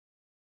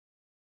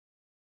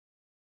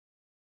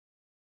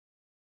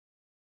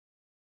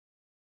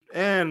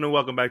And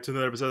welcome back to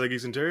another episode of the Geek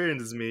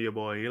Centurions. It's me, your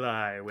boy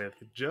Eli, with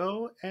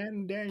Joe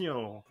and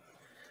Daniel.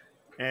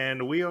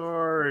 And we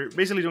are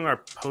basically doing our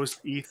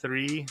post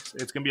E3.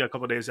 It's gonna be a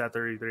couple days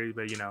after E3,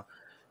 but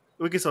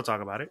we can still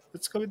talk about it.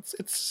 It's go. It's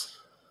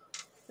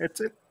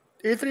it.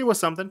 E3 was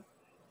something,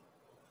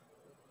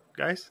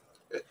 guys.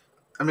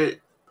 I mean,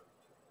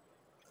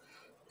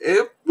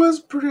 it was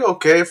pretty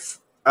okay.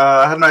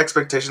 I had my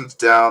expectations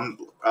down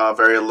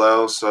very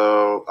low,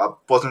 so I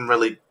wasn't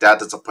really that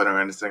disappointed or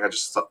anything. I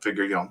just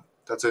figured,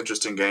 that's an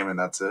interesting game, and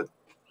that's it.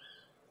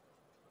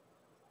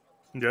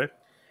 Good.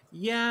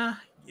 Yeah.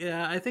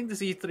 I think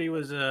this E3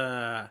 was,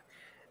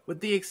 with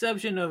the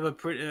exception of a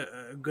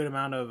good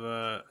amount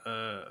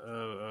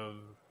of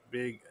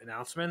big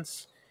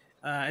announcements.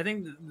 I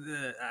think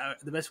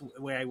the best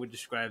way I would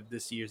describe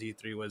this year's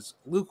E3 was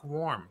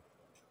lukewarm.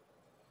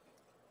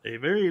 A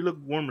very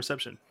lukewarm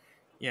reception.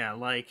 Yeah,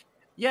 like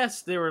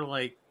yes, there were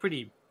like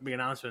pretty big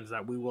announcements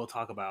that we will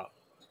talk about,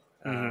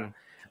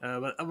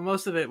 but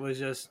most of it was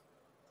just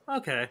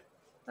okay.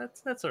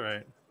 That's all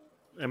right.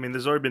 I mean,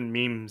 there's already been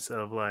memes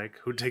of like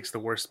who takes the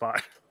worst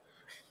spot.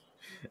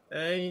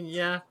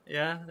 Yeah.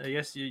 I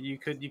guess you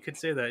could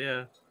say that.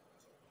 Yeah.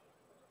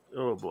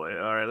 Oh boy!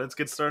 All right, let's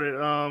get started.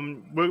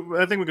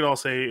 I think we could all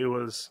say it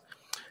was,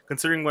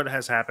 considering what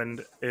has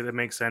happened, it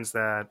makes sense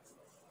that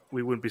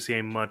we wouldn't be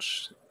seeing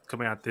much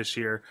coming out this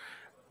year.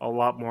 A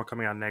lot more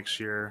coming out next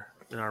year.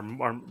 Are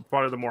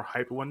probably the more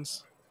hype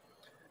ones.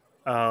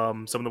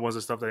 Some of the ones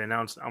and stuff that they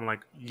announced, I'm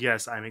like,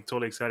 yes, I'm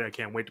totally excited. I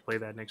can't wait to play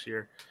that next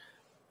year.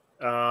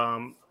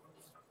 Um,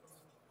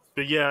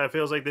 but yeah, it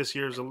feels like this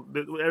year's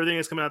everything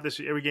is coming out this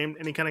year. Every game,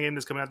 any kind of game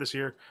that's coming out this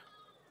year,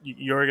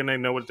 you're gonna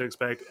know what to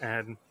expect,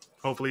 and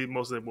hopefully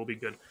most of it will be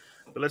good.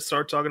 But let's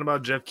start talking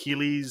about Jeff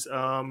Keighley's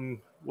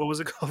what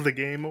was it called? The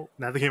game,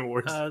 not the Game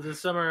Awards. The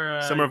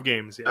summer Summer of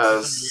Games.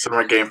 Yes.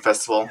 Summer Game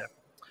Festival. Yeah.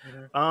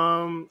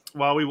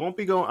 While we won't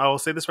be going, I will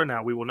say this right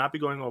now: we will not be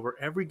going over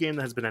every game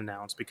that has been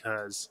announced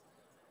because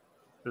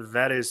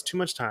that is too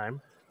much time,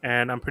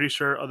 and I'm pretty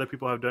sure other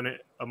people have done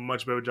it a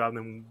much better job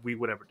than we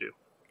would ever do.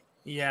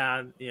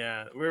 Yeah.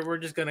 We're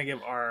just gonna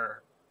give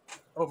our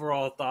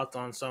overall thoughts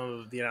on some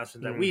of the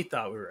announcements that we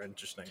thought were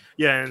interesting.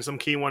 Yeah, and some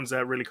key ones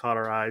that really caught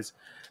our eyes.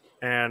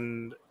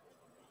 And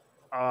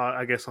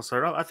I guess I'll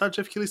start off. I thought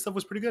Jeff Keighley's stuff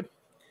was pretty good.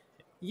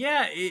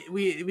 Yeah,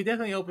 we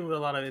definitely opened with a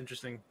lot of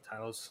interesting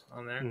titles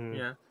on there. Mhm.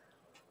 Yeah.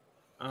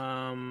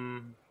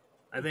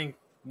 I think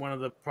one of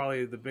the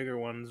probably the bigger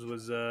ones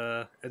was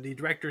the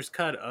director's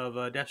cut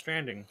of Death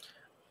Stranding.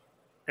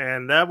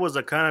 And that was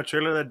a kind of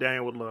trailer that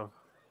Daniel would love.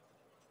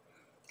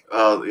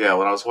 Yeah,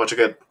 when I was watching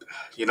it,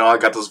 I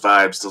got those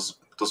vibes,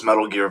 those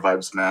Metal Gear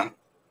vibes, man.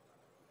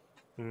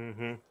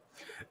 Mm-hmm.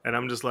 And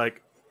I'm just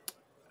like,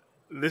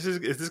 is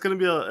this going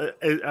to be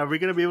are we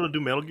going to be able to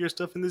do Metal Gear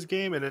stuff in this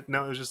game? And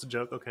no, it was just a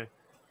joke. Okay. A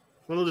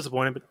little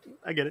disappointed, but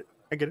I get it.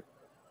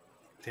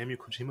 Damn you,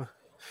 Kojima.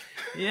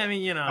 Yeah, I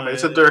mean,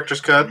 it's a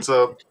director's cut,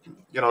 so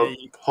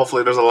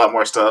hopefully there's a lot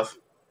more stuff.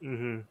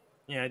 Mm-hmm.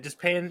 Yeah, just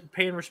paying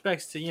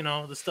respects to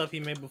the stuff he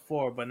made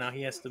before, but now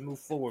he has to move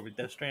forward with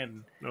Death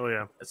Stranding. Oh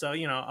yeah. So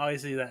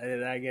obviously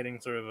that getting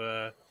sort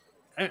of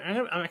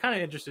I'm kind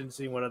of interested in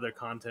seeing what other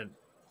content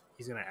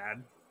he's gonna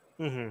add.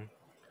 Mm-hmm.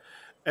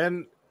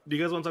 And do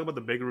you guys want to talk about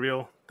the big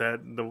reveal,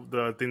 that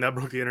the thing that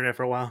broke the internet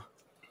for a while?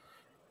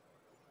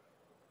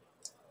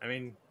 I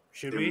mean,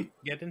 should we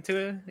get into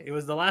it? It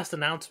was the last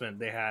announcement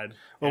they had.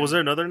 Well, was there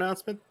another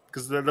announcement?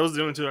 Because those are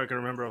the only two I can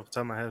remember off the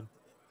top of my head.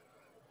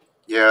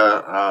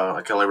 Yeah,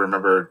 I can only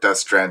remember Death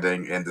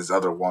Stranding and this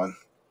other one.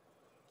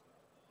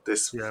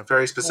 This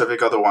very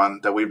specific other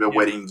one that we've been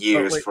waiting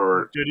years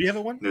for. Do you have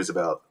a one? News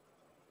about.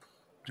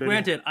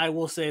 Granted, I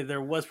will say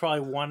there was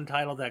probably one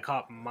title that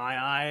caught my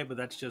eye, but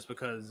that's just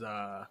because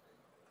I'm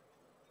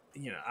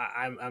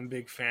a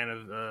big fan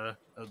of the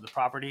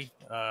property.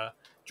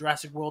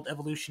 Jurassic World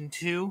Evolution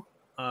 2,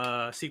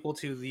 sequel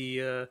to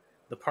the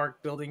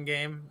park building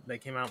game that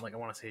came out, like I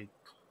want to say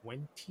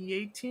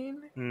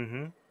 2018.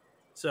 Mm-hmm.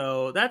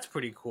 So that's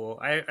pretty cool.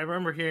 I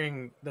remember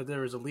hearing that there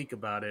was a leak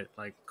about it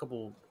at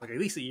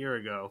least a year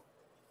ago.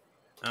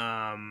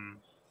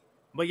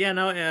 But yeah,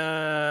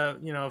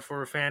 no,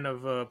 for a fan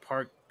of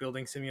park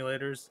building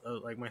simulators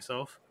like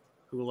myself,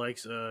 who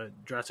likes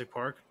Jurassic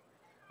Park,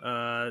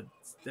 that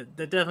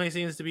definitely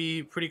seems to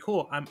be pretty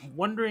cool. I'm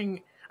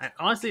wondering,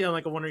 I'm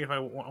wondering if I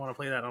want to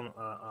play that on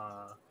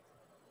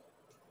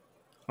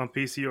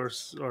PC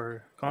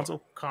or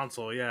console.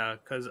 Console, yeah,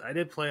 because I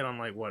did play it on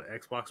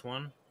Xbox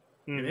One.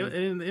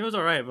 Mm-hmm. It was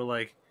all right, but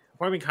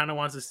part of me kind of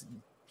wants to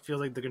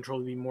feels like the control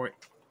to be more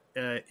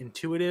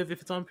intuitive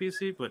if it's on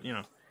PC. But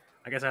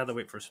I guess I have to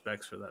wait for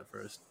specs for that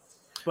first.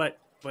 But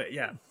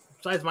yeah,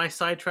 besides my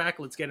sidetrack,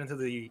 let's get into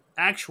the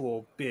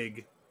actual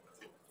big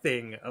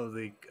thing of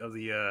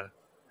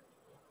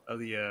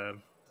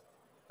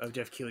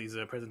Jeff Keighley's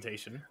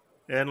presentation.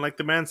 And like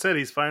the man said,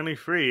 he's finally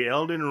free.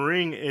 Elden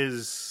Ring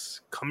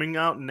is coming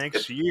out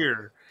next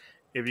year.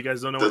 If you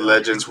guys don't know, the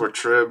legends were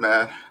true,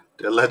 man.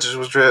 The legends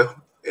were true.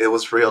 It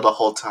was real the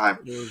whole time.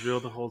 It was real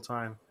the whole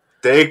time.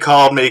 They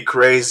called me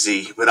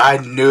crazy, but I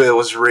knew it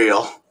was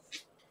real.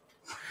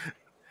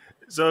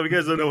 So if you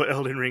guys don't know what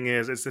Elden Ring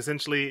is, it's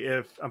essentially,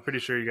 if I'm pretty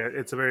sure you guys,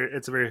 it's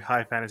a very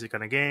high fantasy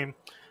kind of game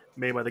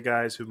made by the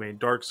guys who made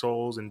Dark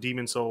Souls and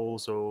Demon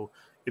Souls. So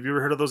if you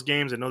ever heard of those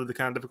games and know the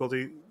kind of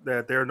difficulty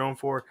that they're known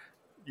for,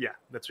 yeah,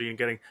 that's what you're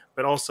getting.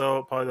 But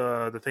also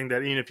probably the thing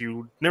that even if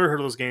you never heard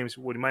of those games,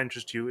 what it might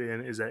interest you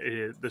in is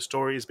that the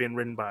story is being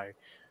written by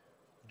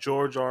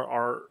George R.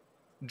 R.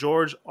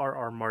 George R.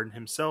 R. Martin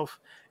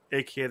himself,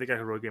 aka the guy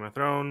who wrote Game of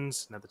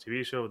Thrones, not the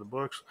TV show, the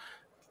books.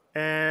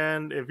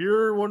 And if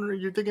you're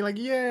wondering, you're thinking like,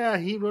 yeah,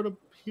 he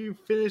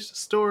finished the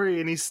story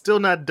and he's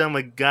still not done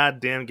with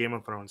goddamn Game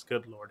of Thrones.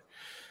 Good lord.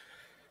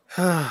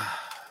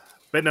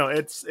 But no,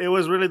 it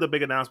was really the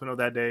big announcement of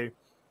that day.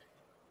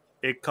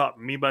 It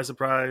caught me by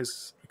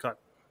surprise. It caught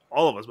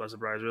all of us by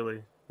surprise.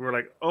 Really, we were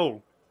like,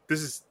 oh,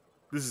 this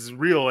is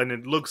real and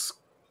it looks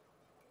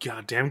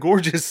goddamn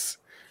gorgeous.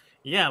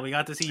 Yeah, we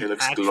got to see It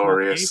looks actual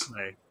glorious.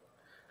 gameplay.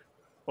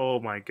 Oh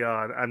my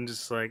god, I'm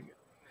just like,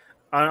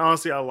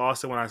 honestly, I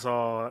lost it when I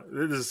saw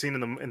there's a scene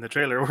in the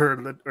trailer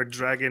where a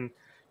dragon,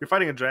 you're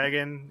fighting a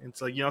dragon.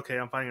 It's like, yeah, okay,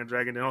 I'm fighting a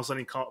dragon, and all of a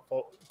sudden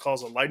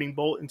calls a lightning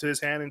bolt into his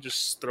hand and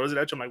just throws it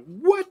at you. I'm like,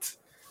 what?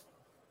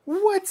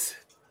 What?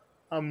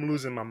 I'm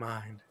losing my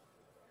mind.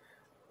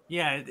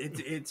 Yeah,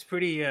 it's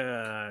pretty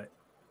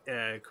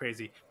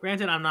crazy.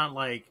 Granted, I'm not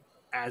like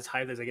as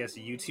hyped as I guess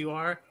you two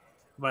are,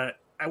 but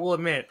I will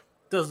admit,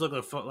 it does look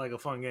like a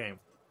fun game.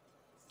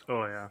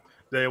 Oh yeah.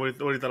 Dave, what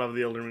do you thought of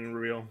the Elden Ring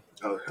reveal?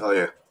 Oh hell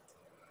yeah!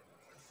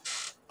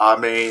 I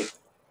mean,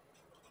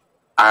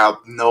 I have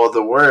no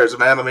other words,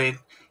 man. I mean,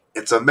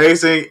 it's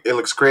amazing. It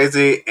looks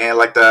crazy, and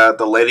like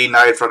the lady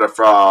knight for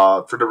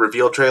the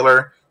reveal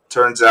trailer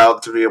turns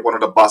out to be one of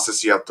the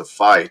bosses you have to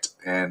fight,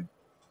 and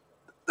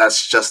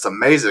that's just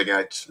amazing.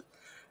 I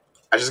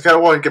just kind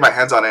of want to get my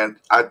hands on it.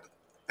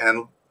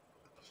 And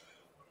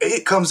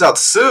it comes out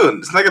soon.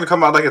 It's not going to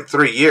come out like in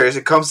 3 years.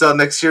 It comes out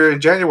next year in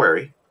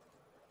January.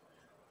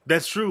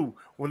 That's true.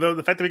 Well,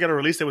 the fact that we got a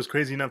release that was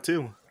crazy enough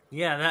too.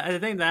 Yeah, I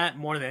think that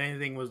more than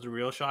anything was the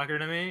real shocker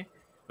to me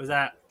was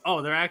that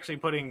they're actually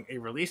putting a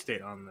release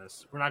date on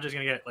this. We're not just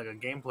gonna get like a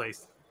gameplay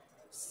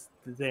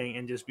thing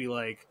and just be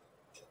like,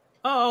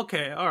 oh,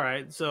 okay, all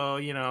right. So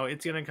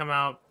it's gonna come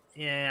out.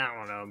 Yeah, I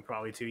don't know,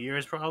 probably 2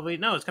 years. Probably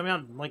no, it's coming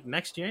out like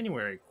next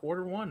January,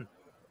 Q1.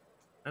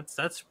 That's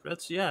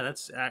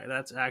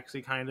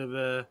actually kind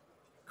of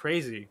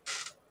crazy.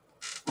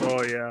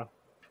 Oh yeah.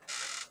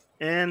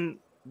 And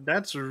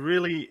that's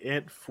really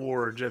it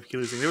for Jeff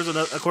Keighley's thing. There was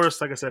another, of course,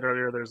 like I said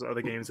earlier, there's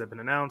other games that have been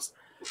announced,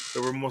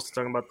 but we're mostly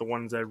talking about the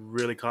ones that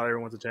really caught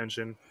everyone's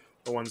attention,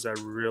 the ones that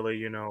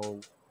really,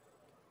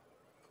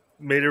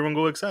 made everyone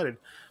go excited.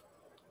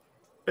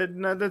 But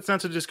that's not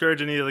to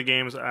discourage any of the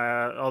games.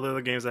 All the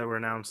other games that were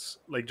announced,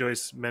 like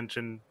Joyce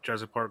mentioned,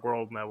 Jurassic Park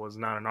World, that was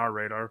not on our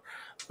radar,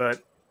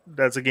 but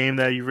that's a game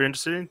that you were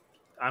interested in.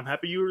 I'm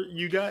happy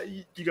you got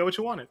what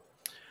you wanted.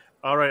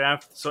 All right,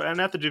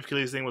 after Jeff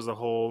Keighley's thing was the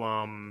whole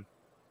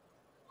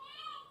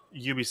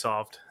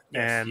Ubisoft,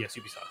 and Yes,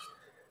 Ubisoft.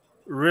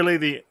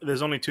 really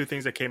there's only two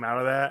things that came out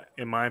of that,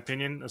 in my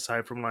opinion,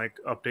 aside from like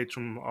updates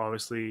from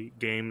obviously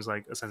games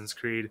like Assassin's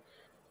Creed,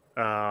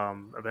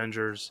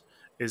 Avengers.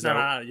 Is that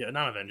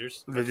not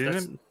Avengers? they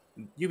That's didn't?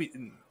 We're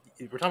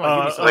talking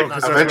about Ubisoft. Like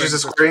not Avengers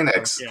is sorry. Square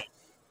Enix.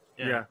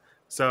 Yeah.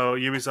 So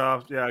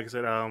Ubisoft, yeah, like I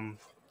said,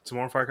 some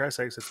more Far Cry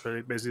 6. It's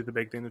basically the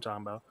big thing they're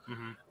talking about.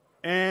 Mm-hmm.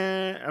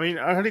 And I mean,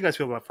 how do you guys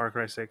feel about Far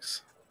Cry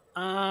 6?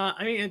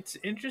 I mean, it's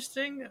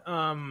interesting.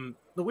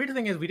 The weird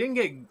thing is we didn't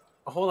get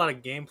a whole lot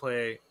of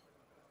gameplay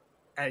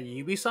at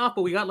Ubisoft,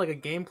 but we got like a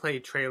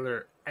gameplay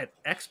trailer at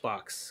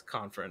Xbox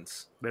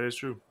conference, That is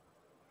true.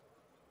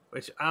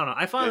 which I don't know.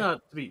 I found that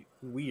to be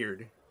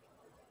weird.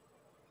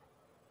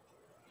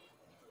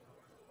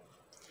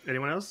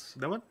 Anyone else?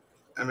 No one?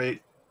 I mean,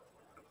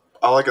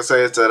 all I can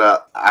say is that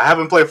I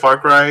haven't played Far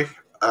Cry.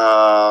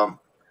 I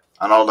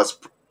know that's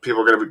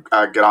people are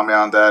gonna get on me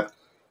on that.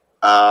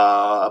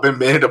 I've been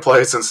meaning to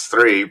play it since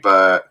 3,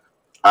 but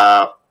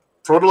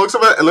for the looks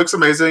of it, it looks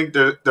amazing.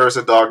 There's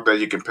a dog that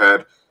you can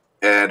pet,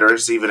 and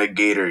there's even a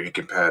gator you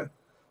can pet.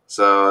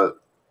 So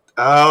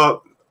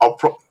I'll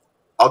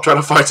try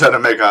to find time to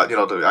make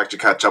to actually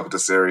catch up with the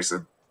series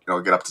and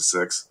get up to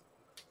 6.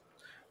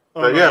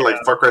 But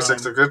like Far Cry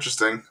 6 looks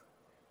interesting.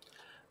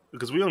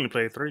 Because we only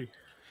played 3.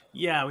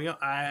 Yeah,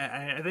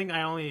 I think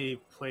I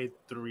only played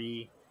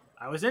 3.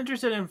 I was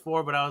interested in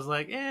 4, but I was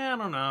like, I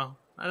don't know.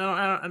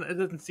 I don't. It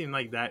doesn't seem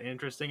like that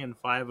interesting. And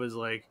 5 was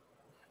like,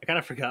 I kind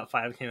of forgot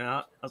 5 came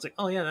out. I was like,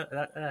 oh yeah,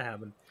 that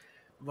happened.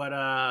 But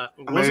I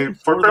mean,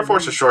 Far Cry 4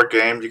 is a short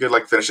game. You could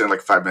like finish it in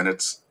like 5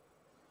 minutes.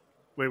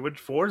 Wait, which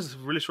 4 is a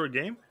really short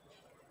game?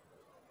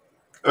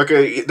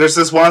 Okay, there's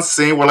this one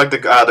scene where like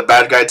the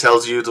bad guy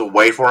tells you to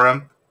wait for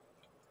him.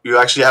 You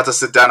actually have to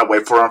sit down and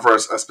wait for him for a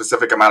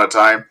specific amount of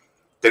time.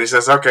 Then he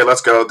says, "Okay,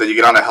 let's go." Then you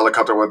get on a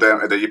helicopter with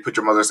him, and then you put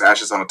your mother's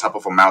ashes on the top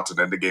of a mountain,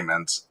 and the game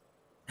ends.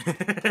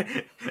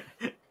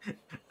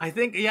 I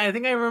think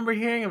I remember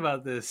hearing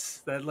about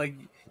this. That like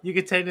you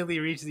could technically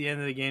reach the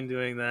end of the game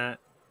doing that,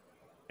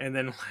 and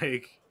then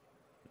like,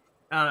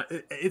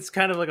 it's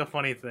kind of like a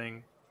funny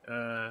thing.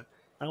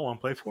 I want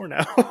to play 4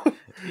 now.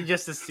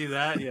 Just to see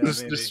that, yeah,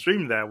 just maybe. just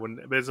stream that one,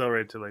 but it's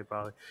already too late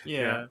probably. Yeah,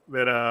 Yeah.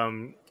 but I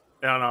don't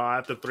know.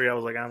 After 3, I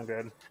was like, I'm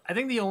good. I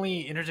think the only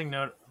interesting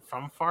note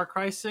from Far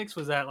Cry 6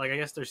 was that, like, I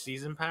guess their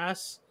season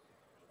pass.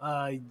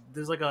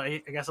 There's like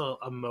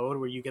a mode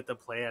where you get to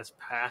play as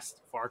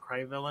past Far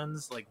Cry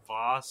villains, like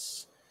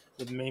Voss,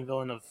 the main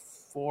villain of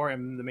 4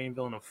 and the main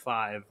villain of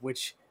 5,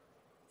 which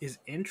is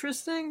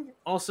interesting.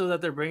 Also, that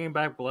they're bringing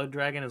back Blood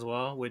Dragon as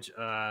well, which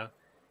Far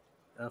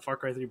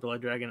Cry 3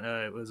 Blood Dragon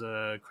it was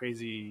a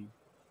crazy.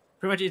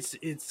 Pretty much,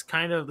 it's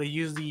kind of they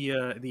use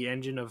the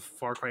engine of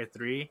Far Cry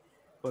 3,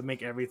 but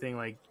make everything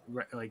like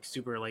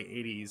super like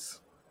 80s.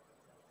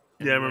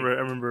 Yeah, And like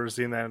I remember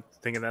seeing that,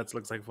 thinking that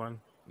looks like fun.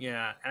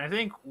 yeah, and I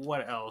think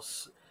what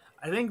else?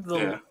 I think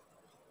Yeah.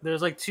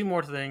 there's like 2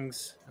 more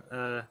things.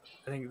 I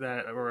think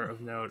that were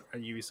of note at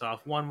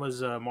Ubisoft. One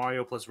was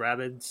Mario plus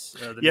Rabbids,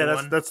 the Yeah, new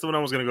one. that's the one I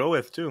was gonna go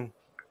with too.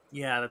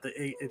 Yeah, that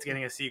it's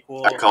getting a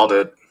sequel. I called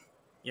it.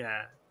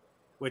 Yeah,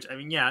 which I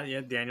mean,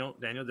 yeah. Daniel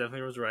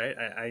definitely was right.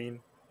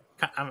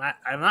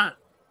 I'm not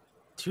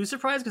too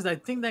surprised because I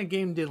think that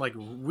game did like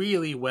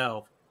really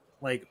well.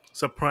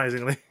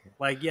 Surprisingly.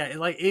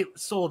 It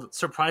sold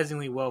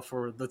surprisingly well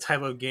for the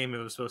type of game it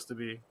was supposed to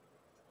be.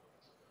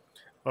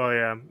 Oh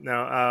yeah. No,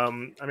 I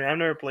mean, I've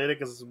never played it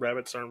because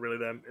rabbits aren't really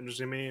that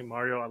interesting to me.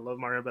 Mario, I love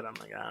Mario, but I'm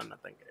like, I'm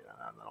not thinking,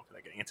 I'm not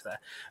getting into that.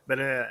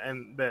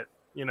 But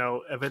you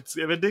know, if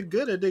it did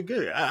good, it did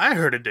good. I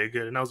heard it did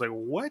good, and I was like,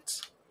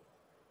 what?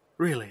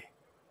 Really?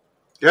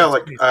 Yeah, That's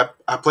like crazy.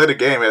 I played a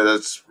game and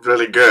it's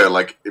really good.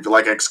 Like if you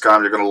like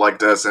XCOM, you're gonna like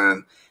this,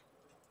 and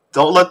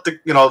don't let the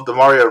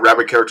Mario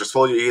Rabbit characters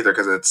fool you either,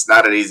 because it's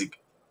not an easy.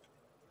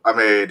 I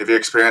mean, if you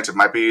experience it,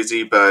 might be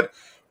easy, but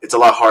it's a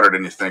lot harder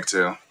than you think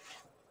too.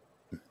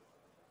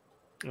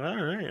 All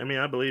right. I mean,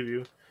 I believe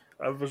you.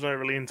 I was not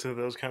really into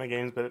those kind of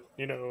games, but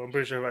you know, I'm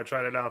pretty sure if I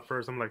tried it out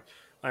first, I'm like,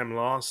 I'm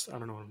lost. I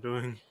don't know what I'm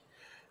doing.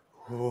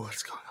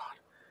 What's going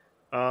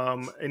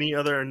on? Any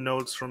other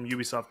notes from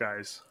Ubisoft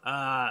guys?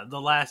 The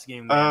last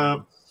game they Uh,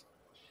 announced,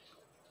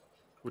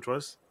 Which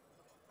was?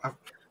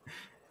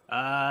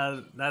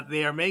 that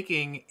they are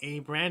making a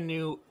brand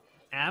new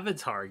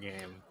Avatar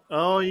game.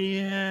 Oh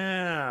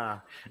yeah.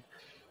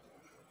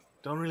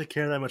 Don't really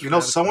care that much you for know,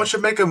 someone Avatar.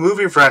 should make a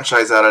movie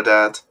franchise out of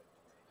that.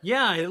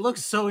 Yeah, it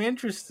looks so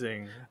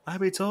interesting.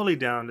 I'd be totally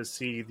down to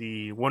see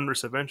the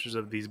wondrous adventures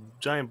of these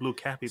giant blue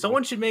cat people.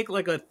 Someone should make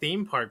like a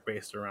theme park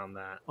based around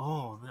that.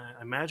 Oh, man.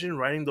 Imagine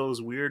riding those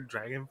weird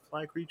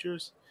dragonfly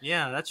creatures.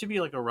 Yeah, that should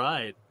be like a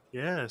ride.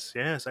 Yes,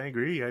 I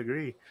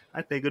agree.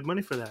 I'd pay good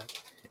money for that.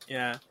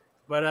 Yeah,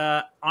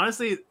 but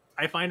honestly,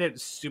 I find it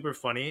super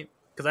funny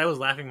because I was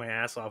laughing my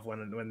ass off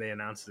when they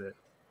announced it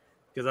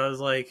because I was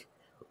like,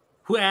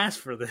 "Who asked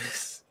for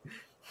this?"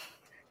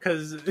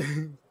 Because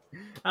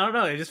I don't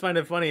know, I just find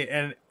it funny.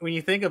 And when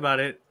you think about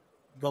it,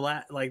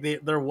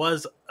 there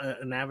was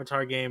an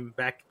Avatar game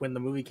back when the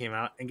movie came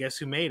out, and guess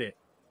who made it?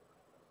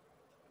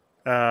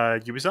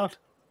 Ubisoft?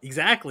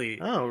 Exactly.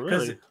 Oh,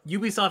 Because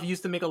really? Ubisoft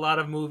used to make a lot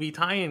of movie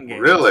tie-in games.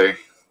 Really?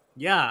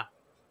 Yeah,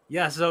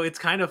 yeah. So it's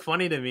kind of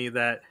funny to me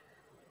that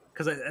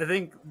because I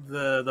think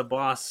the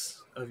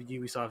boss of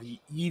Ubisoft,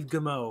 Yves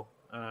Guillemot,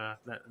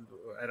 that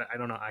I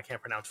don't know, I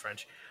can't pronounce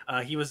French.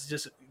 He was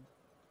just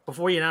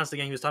before he announced the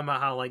game, he was talking about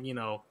how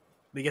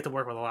they get to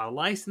work with a lot of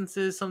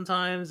licenses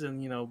sometimes,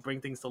 and bring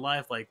things to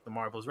life like the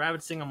Marvel's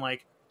Rabbids thing. I'm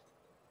like,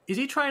 is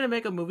he trying to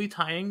make a movie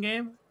tie-in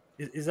game?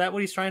 Is that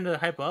what he's trying to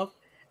hype up?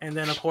 And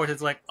then of course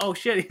it's like, oh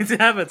shit, it's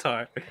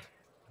Avatar.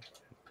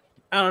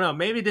 I don't know.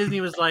 Maybe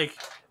Disney was like,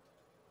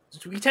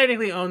 we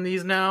technically own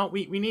these now.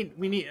 We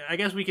need. I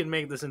guess we can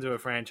make this into a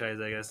franchise.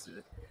 I guess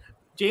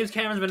James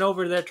Cameron's been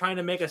over there trying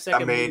to make a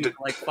second movie for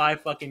like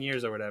 5 fucking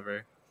years or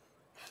whatever.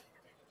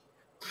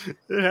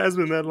 It has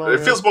been that long. It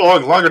feels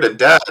longer than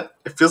that.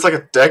 It feels like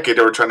a decade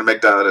they were trying to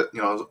make that,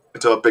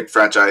 into a big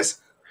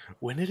franchise.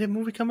 When did the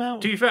movie come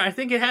out? To be fair, I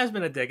think it has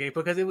been a decade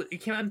because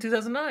it came out in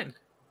 2009.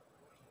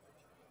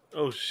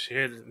 Oh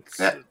shit!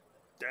 Yeah.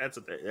 That's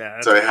a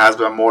So it has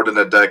been more than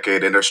a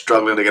decade, and they're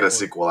struggling to get a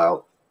sequel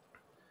out.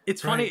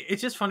 It's funny. Right.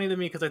 It's just funny to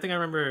me because I think I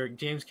remember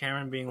James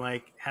Cameron being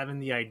like having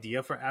the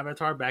idea for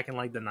Avatar back in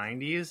like the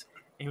 90s.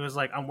 And he was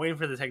like, I'm waiting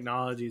for the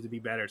technology to be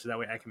better so that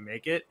way I can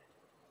make it.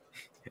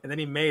 And then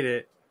he made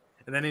it.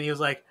 And then he was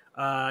like,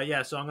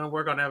 yeah, so I'm going to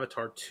work on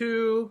Avatar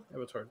 2,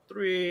 Avatar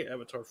 3,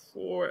 Avatar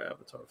 4,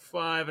 Avatar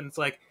 5. And it's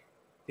like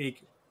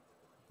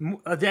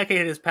a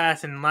decade has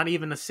passed and not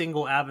even a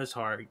single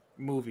Avatar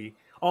movie.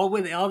 All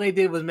they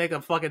did was make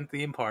a fucking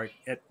theme park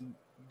at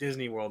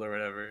Disney World or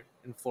whatever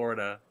in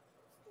Florida.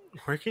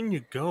 Where can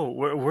you go?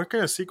 Where can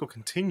a sequel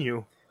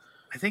continue?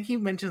 I think he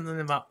mentioned something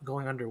about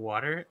going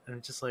underwater, and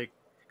it's just like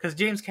because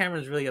James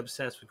Cameron's really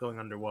obsessed with going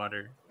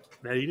underwater.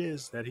 That he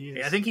is. I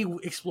think he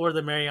explored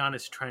the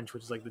Marianas Trench,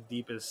 which is like the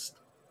deepest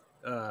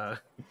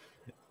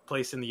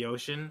place in the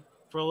ocean,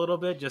 for a little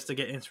bit, just to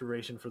get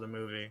inspiration for the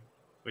movie.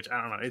 Which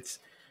I don't know. It's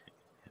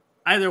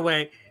either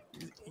way.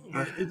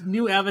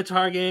 New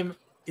Avatar game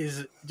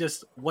is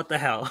just what the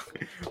hell?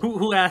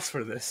 Who asked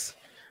for this?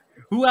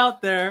 Who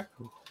out there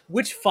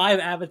Which 5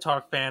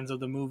 Avatar fans of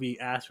the movie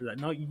asked for that?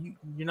 No,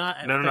 you're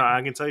not. No.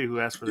 I can tell you who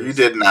asked for this. You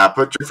did not.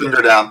 Put your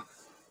finger down.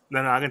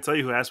 No. I can tell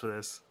you who asked for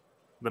this.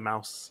 The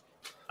mouse.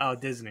 Oh,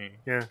 Disney.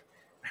 Yeah.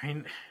 I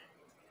mean,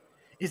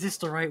 is this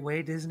the right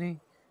way, Disney?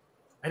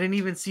 I didn't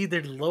even see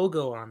their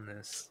logo on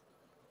this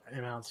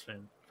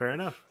announcement. Fair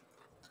enough.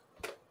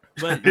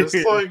 But It's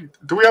like,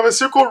 do we have a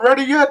sequel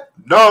ready yet?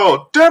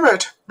 No, damn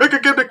it! Make a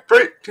gimmick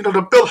break, to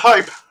build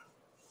hype.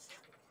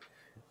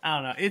 I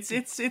don't know. It's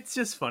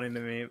just funny to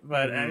me.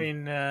 But I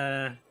mean,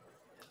 I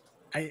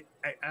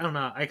don't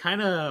know. I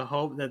kind of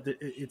hope that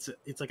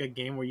it's like a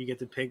game where you get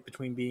to pick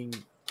between being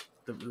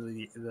the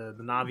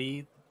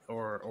Na'vi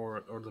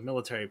or the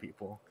military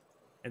people,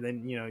 and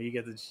then you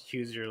get to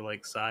choose your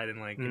like side and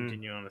like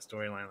continue on a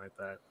storyline like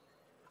that.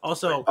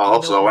 Also,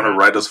 I want to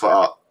ride those.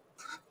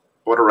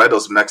 I want to ride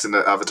those mechs in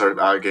the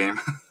Avatar game.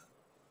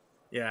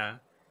 Yeah,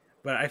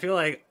 but I feel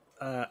like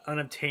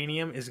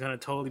Unobtainium is gonna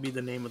totally be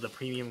the name of the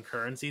premium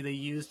currency they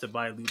use to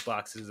buy loot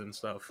boxes and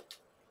stuff.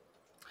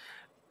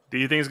 Do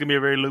you think it's gonna be a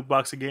very loot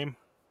boxy game?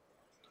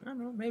 I don't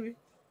know, maybe.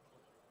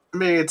 I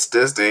mean, it's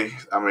Disney.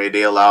 I mean,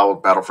 they allow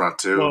Battlefront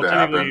 2 to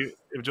happen.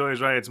 If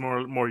Joey's right, it's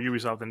more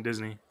Ubisoft than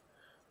Disney.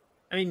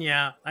 I mean,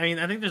 yeah. I mean,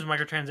 I think there's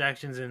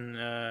microtransactions in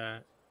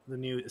the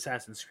new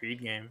Assassin's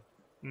Creed game,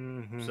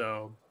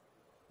 so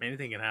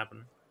anything can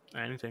happen.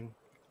 Anything.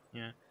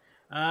 Yeah.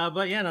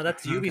 But yeah, no,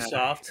 that's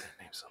Ubisoft.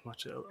 Name so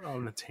much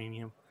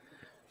Unobtainium.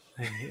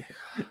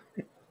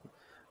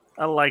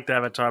 I liked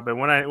Avatar, but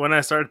when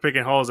I started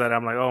picking holes at it,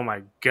 I'm like, oh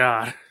my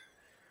god.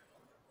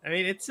 I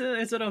mean, it's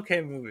an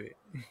okay movie.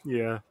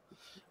 Yeah.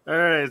 All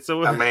right.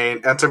 So I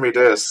mean, answer me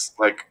this: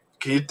 like,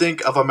 can you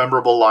think of a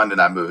memorable line in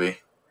that movie?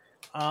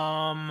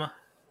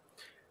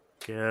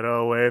 Get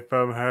away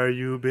from her,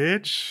 you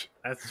bitch.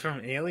 That's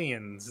from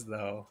Aliens,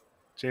 though.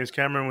 James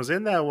Cameron was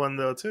in that one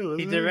though too.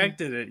 He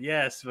directed it,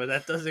 yes, but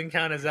that doesn't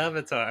count as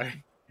Avatar.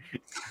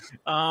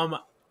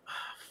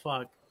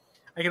 Fuck.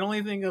 I can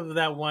only think of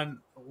that one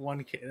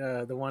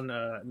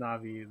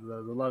Navi,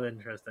 the love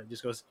interest that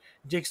just goes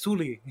Jake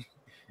Sully.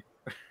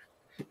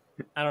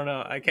 I don't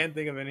know. I can't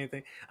think of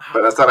anything.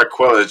 But that's not a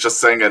quote. It's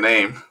just saying a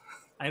name.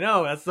 I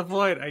know, that's the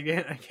point. I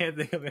can't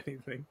think of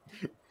anything.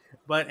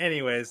 But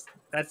anyways,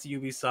 that's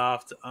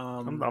Ubisoft.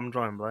 I'm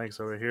drawing blanks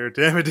over here.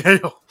 Damn it,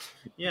 Daniel.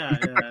 Yeah.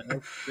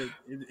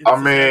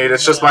 I mean,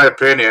 it's just my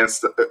opinion.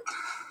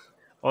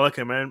 All I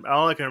can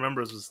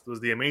remember was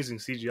the amazing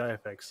CGI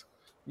effects.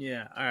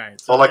 Yeah. All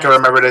right. So all I can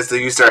remember is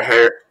they used their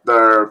hair,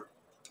 their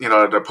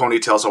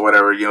ponytails or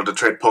whatever, to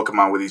trade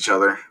Pokemon with each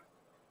other.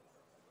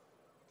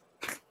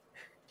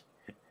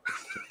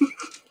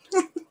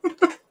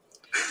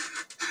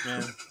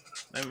 Man,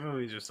 that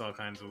movie's just all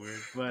kinds of weird.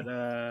 But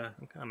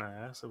what kind of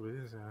ass it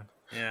is?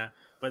 Yeah.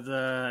 But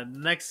the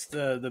next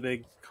the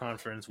big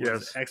conference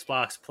was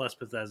Xbox plus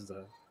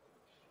Bethesda.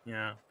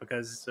 Yeah,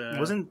 because Square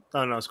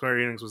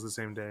Enix was the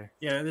same day.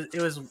 Yeah,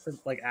 it was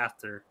like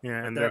after.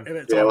 Yeah, and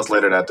it was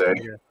later that day.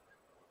 Yeah.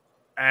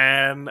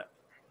 And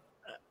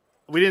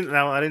we didn't.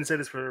 Now I didn't say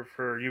this for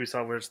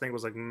Ubisoft, where I think it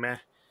was like meh.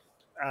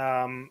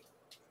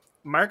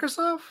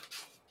 Microsoft,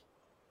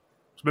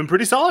 it's been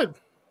pretty solid.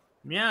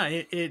 Yeah,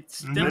 it's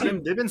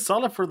they've been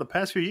solid for the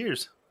past few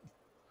years.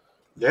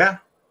 Yeah,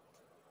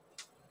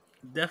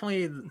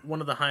 definitely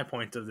one of the high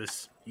points of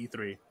this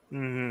E3.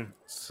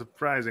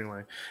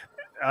 Surprisingly,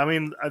 I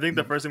mean, I think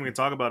the first thing we can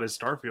talk about is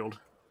Starfield.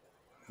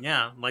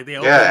 Yeah, like they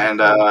yes,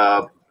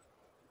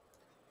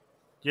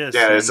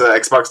 it's an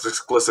Xbox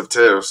exclusive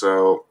too,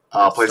 so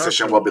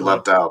PlayStation will be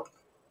left out.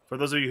 For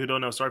those of you who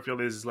don't know,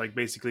 Starfield is like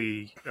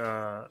basically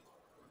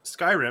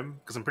Skyrim,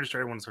 because I'm pretty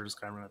sure everyone's heard of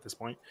Skyrim at this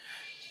point.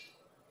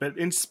 But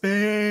in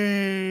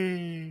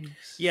space.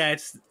 Yeah,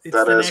 it's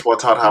that is what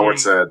Todd Howard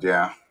said.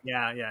 Yeah.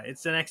 Yeah.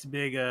 It's the next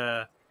big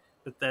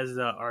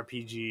Bethesda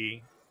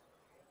RPG,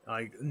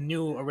 like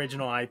new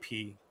original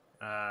IP,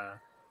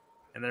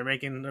 and they're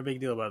making a big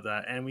deal about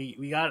that. And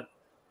we got a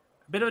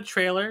bit of a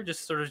trailer,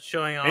 just sort of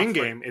showing off. In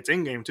game, it's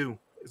in game too.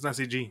 It's not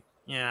CG.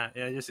 Yeah,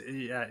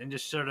 and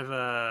just sort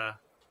of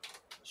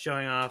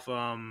showing off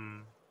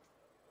the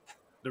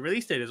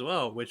release date as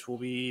well, which will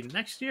be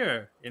next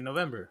year in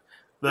November.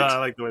 I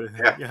like the way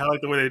I like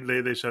the way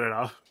they shut it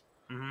off.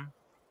 Mm-hmm.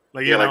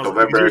 Like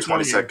November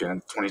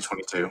 22nd,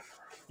 2022.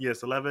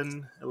 Yes,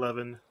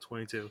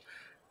 11/11/22.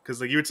 Because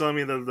like you were telling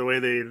me the way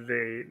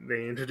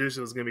they introduced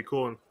it was gonna be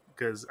cool,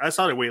 because I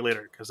saw it way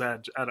later because I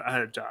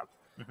had a job,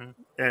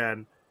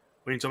 and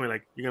when you told me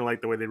like you're gonna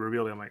like the way they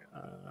revealed it, I'm like,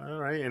 all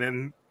right, and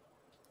then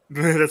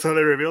that's how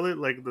they revealed it.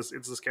 Like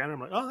it's the scanner. I'm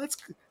like, oh,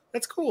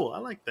 that's cool. I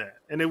like that,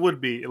 and it would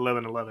be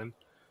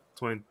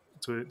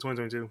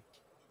 11/11/2022.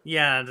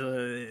 Yeah,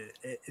 to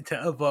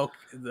evoke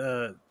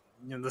the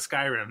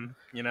Skyrim,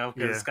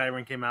 because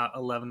Skyrim came out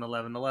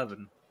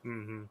 11/11/11.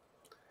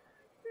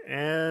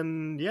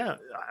 And yeah,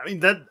 I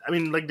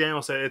mean, like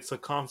Daniel said, it's a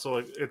console.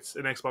 It's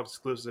an Xbox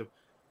exclusive.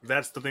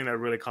 That's the thing that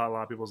really caught a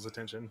lot of people's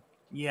attention.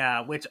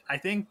 Yeah, which I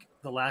think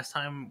the last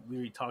time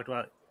we talked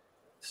about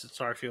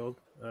Starfield,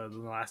 the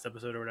last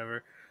episode or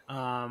whatever,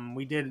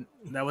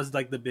 that was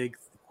like the big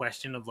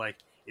question of like,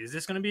 is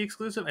this going to be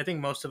exclusive? I think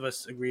most of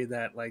us agree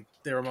that like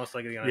they were most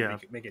likely going to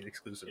make it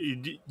exclusive.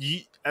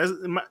 As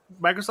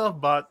Microsoft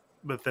bought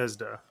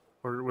Bethesda,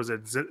 or was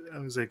it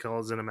they call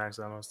it ZeniMax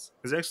almost?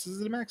 Is it actually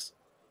ZeniMax?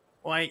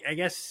 Well, I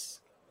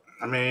guess.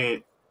 I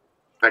mean,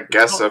 I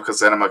guess so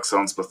because ZeniMax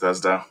owns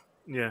Bethesda.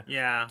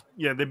 Yeah.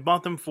 They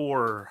bought them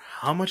for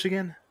how much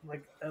again?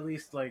 Like at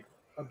least like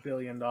 $1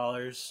 billion,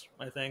 I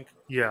think.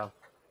 Yeah,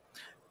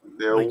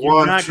 they're like,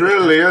 $1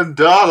 trillion.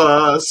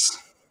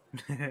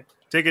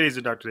 Take it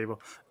easy, Dr. Dable.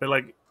 But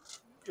like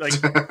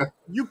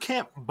you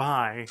can't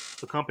buy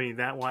a company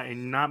that way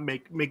and not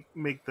make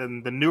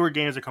the newer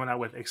games they're coming out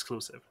with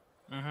exclusive.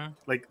 Mm-hmm.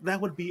 Like that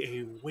would be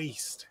a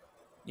waste.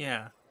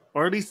 Yeah,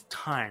 or at least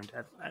timed.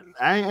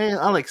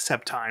 I'll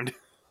accept timed.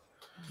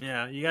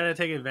 Yeah, you got to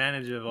take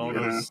advantage of all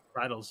those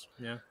titles.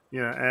 Yeah,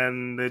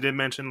 and they did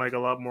mention like a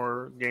lot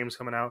more games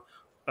coming out.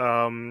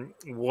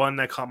 One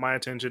that caught my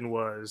attention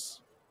was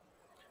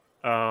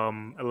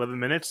 11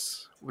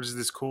 Minutes, which is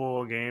this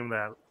cool game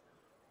that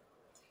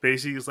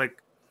basically is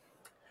like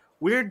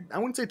weird. I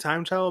wouldn't say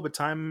time travel, but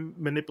time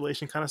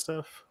manipulation kind of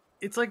stuff.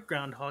 It's like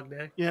Groundhog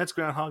Day. Yeah, it's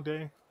Groundhog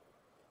Day.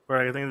 Where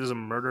I think there's a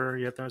murder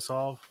you have to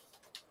solve.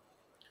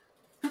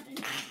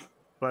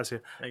 Bless you.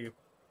 Thank you.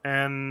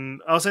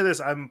 And I'll say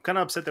this: I'm kind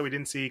of upset that we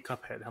didn't see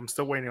Cuphead. I'm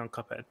still waiting on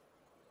Cuphead.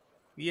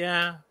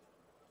 Yeah.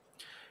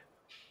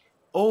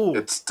 Oh,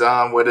 it's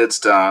done when it's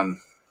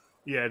done.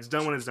 Yeah, it's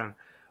done when it's done.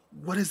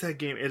 What is that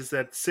game? It's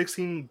that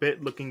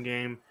 16-bit looking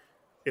game.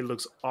 It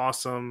looks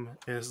awesome.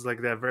 It's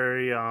like that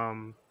very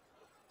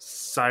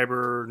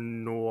cyber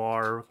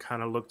noir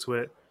kind of look to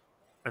it.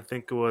 I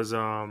think it was it's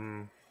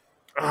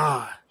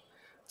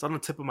on the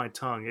tip of my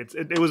tongue.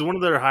 It was one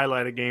of their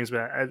highlighted games,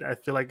 but I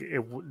feel like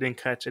it didn't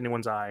catch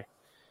anyone's eye.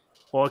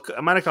 Well,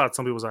 I might have caught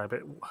some people's eye,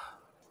 but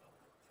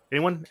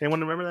anyone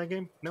remember that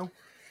game? No.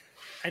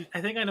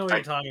 I think I know what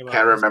you're talking about. I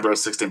can't remember a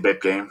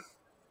 16-bit game.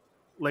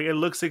 Like it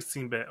looks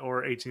 16-bit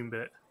or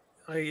 18-bit.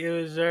 Like it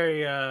was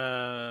very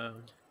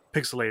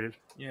pixelated.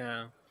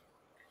 Yeah.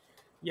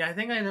 Yeah, I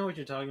think I know what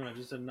you're talking about.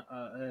 Just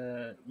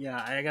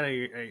yeah, I gotta.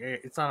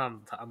 It's not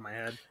on top of my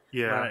head.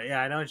 Yeah, but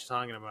yeah, I know what you're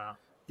talking about.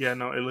 Yeah,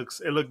 no, it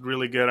looked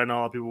really good. I know a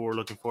lot of people were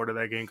looking forward to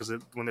that game because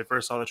when they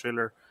first saw the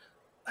trailer,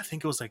 I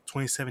think it was like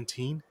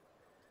 2017.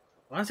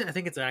 Honestly, I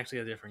think it's actually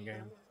a different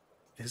game.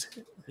 Is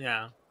it?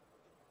 Yeah.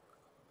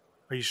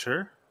 Are you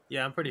sure?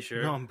 Yeah, I'm pretty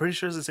sure. No, I'm pretty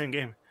sure it's the same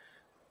game.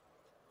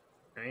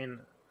 I mean,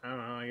 I don't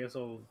know. I guess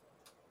I'll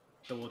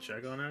double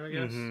check on it, I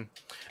guess. Mm-hmm.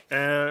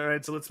 All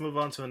right, so let's move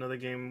on to another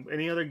game.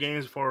 Any other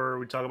games before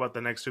we talk about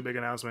the next two big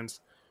announcements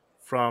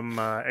from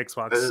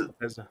Xbox?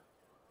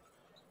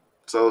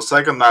 So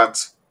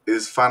Psychonauts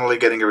is finally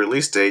getting a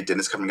release date and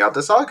it's coming out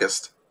this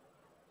August.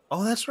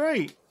 Oh, that's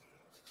right.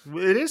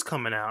 It is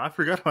coming out. I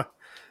forgot about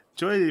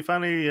Joy, you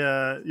finally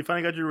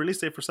got your release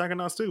date for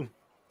Psychonauts 2.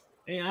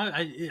 Yeah,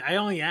 I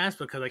only asked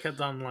because I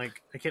kept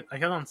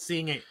on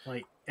seeing it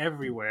like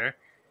everywhere,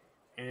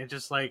 and it's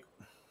just like,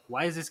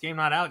 why is this game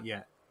not out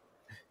yet?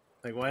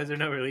 Like, why is there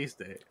no release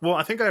date? Well,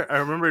 I think I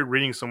remember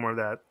reading somewhere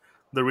that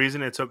the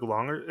reason it took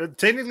longer,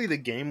 technically the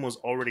game was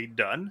already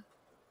done,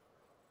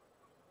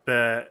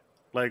 but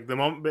like but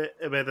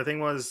the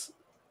thing was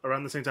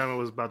around the same time it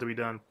was about to be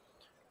done,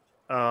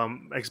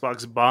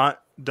 Xbox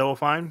bought Double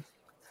Fine,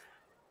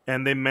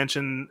 and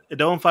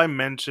Double Fine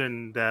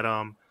mentioned that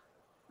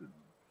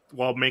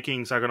while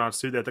making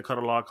Psychonauts 2 they had to cut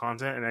a lot of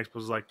content, and Xbox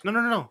was like,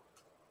 no,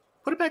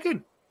 put it back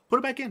in.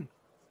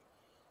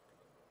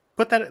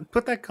 Put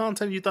that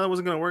content you thought it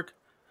wasn't going to work,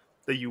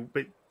 but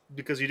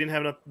because you didn't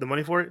have the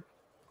money for it,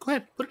 go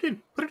ahead, put it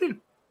in,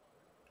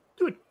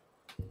 do it.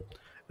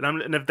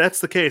 And if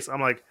that's the case,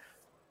 I'm like,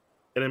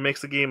 and it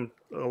makes the game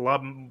a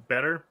lot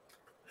better.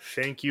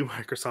 Thank you,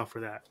 Microsoft, for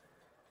that.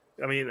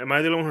 I mean, am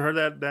I the only one who heard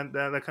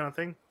that kind of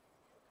thing?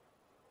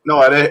 No,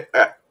 I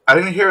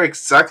didn't hear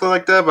exactly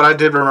like that, but I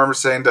did remember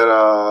saying that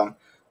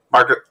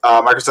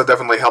Microsoft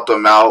definitely helped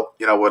them out,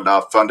 with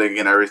funding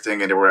and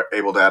everything, and they were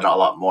able to add a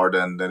lot more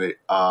than it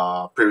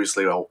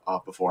previously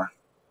before.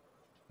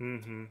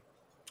 Mm-hmm.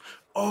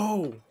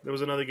 Oh, there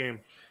was another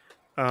game.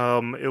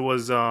 It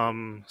was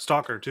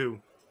Stalker 2.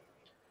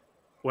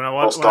 When I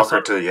watched Stalker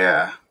 2,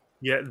 yeah.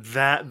 Yeah,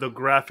 the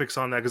graphics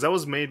on that, because that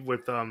was made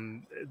with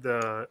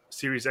the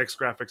Series X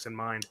graphics in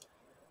mind.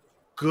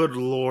 Good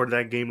lord,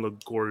 that game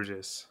looked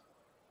gorgeous.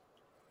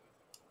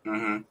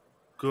 Mm-hmm.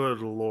 Good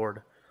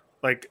lord,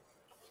 like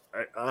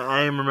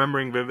I am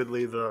remembering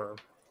vividly the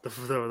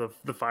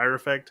fire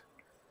effect,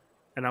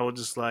 and I was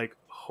just like,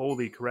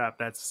 holy crap,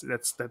 that's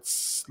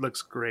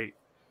looks great.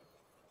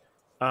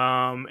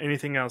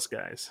 Anything else,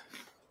 guys?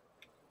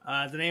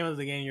 The name of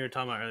the game you were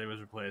talking about earlier was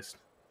Replaced.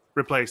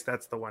 Replaced.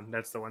 That's the one.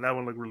 That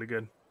one looked really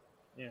good.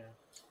 Yeah.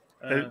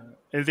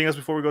 Anything else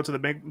before we go to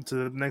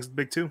the next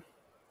big two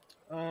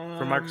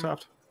from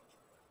Microsoft?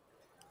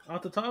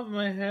 Off the top of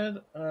my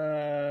head,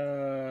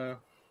 I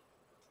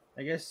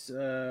guess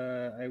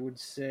I would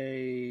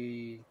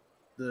say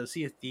the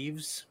Sea of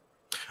Thieves.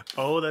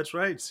 Oh, that's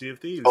right, Sea of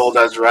Thieves. Oh,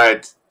 that's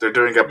right. They're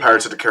doing a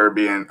Pirates of the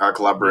Caribbean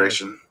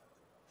collaboration.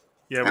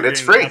 Yeah, and it's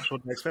free.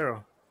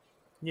 Sparrow.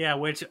 Yeah,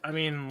 which I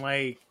mean,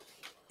 like,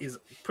 is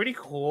pretty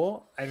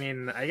cool. I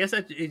mean, I guess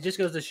it just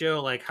goes to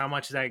show like how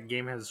much that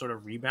game has sort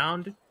of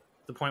rebound to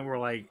the point where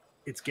like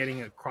it's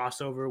getting a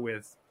crossover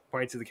with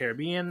Pirates of the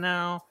Caribbean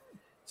now.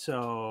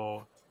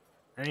 So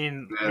I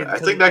mean, Yeah, I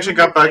because think they I actually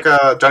remember got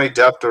back like Johnny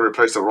Depp to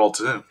replace the role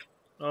too.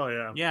 Oh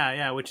yeah.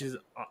 yeah, which is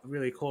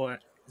really cool.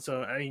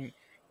 So I mean,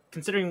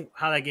 considering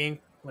how that game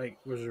like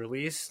was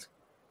released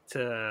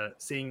to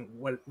seeing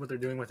what they're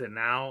doing with it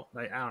now,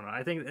 like I don't know.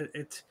 I think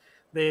it's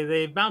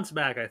they bounced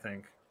back. I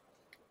think.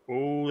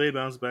 Oh, they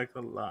bounced back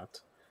a lot.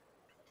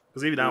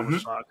 Because even I was Hmm.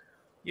 shocked.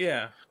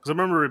 Yeah. Because I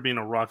remember it being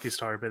a rocky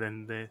start, but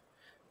then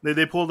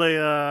they pulled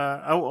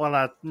a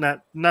well,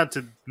 not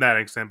to that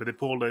extent, but they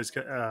pulled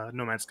a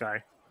No Man's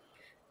Sky.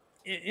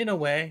 In a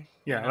way.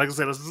 Yeah, Yeah. like I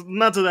said, it's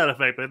not to that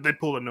effect, but they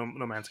pulled a No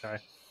Man's Sky.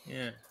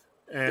 Yeah.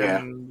 Yeah,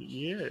 And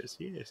yes.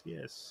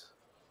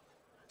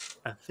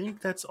 I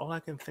think that's all I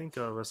can think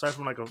of aside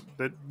from like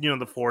the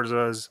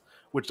Forzas,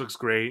 which looks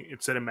great.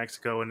 It's set in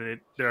Mexico, and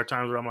there are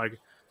times where I'm like,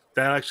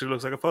 that actually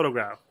looks like a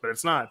photograph, but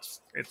it's not.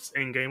 It's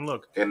in-game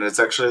look. and it's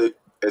actually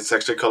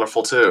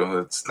colorful too.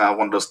 It's not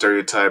one of those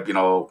stereotype,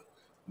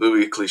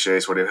 movie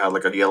cliches where they have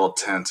like a yellow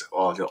tint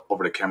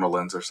over the camera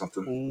lens or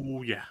something.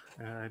 Oh yeah,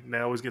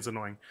 that always gets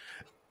annoying.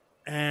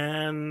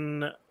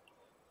 And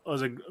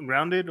was it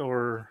Grounded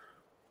or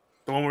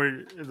the one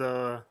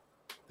where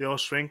they all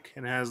shrink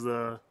and has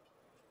the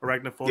Yeah,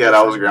 arachnophobia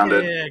that was syndrome?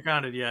 grounded. Yeah.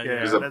 Grounded. Yeah.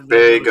 There's Yeah, Yeah. a that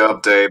big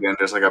looks cool. update, and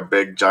there's like a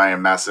big,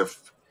 giant,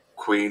 massive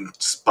queen Mm-hmm.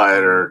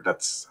 spider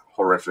that's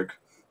horrific.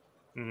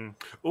 Mm-hmm.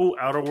 Oh,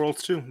 Outer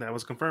Worlds too. That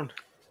was confirmed.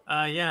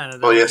 Yeah. Oh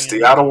They're yes, making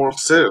a the Outer new.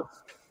 Worlds too.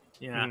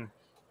 Yeah. Mm-hmm.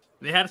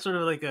 They had sort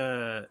of like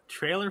a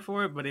trailer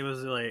for it, but it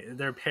was like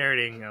they're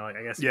parroting, like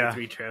I guess Yeah.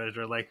 E3 trailers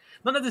are like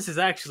none of this is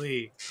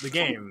actually the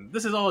game.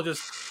 This is all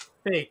just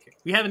fake.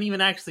 We haven't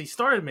even actually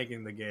started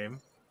making the game,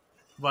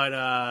 but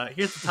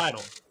here's the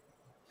title.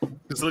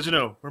 Just to let you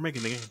know, we're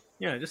making the game.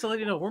 Yeah, just to let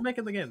you know, we're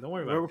making the game. Don't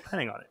worry about We're it.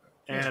 planning on it.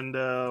 Yeah. And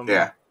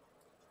Yeah,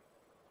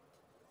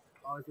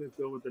 honestly, let's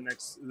go with the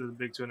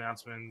big two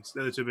announcements.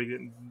 The other two big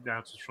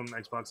announcements from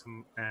Xbox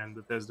and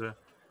Bethesda.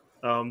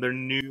 Their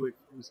new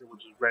exclusive,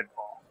 which is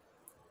Redfall.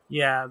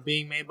 Yeah,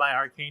 being made by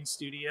Arcane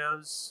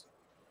Studios,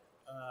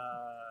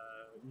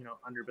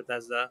 under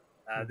Bethesda.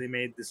 They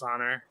made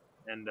Dishonor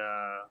and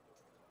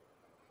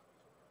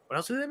what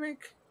else did they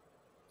make?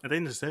 I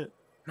think that's it.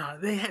 No,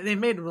 they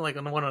made like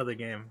one other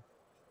game.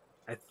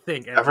 I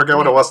think. I forget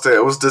what it was.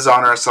 It was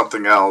Dishonor or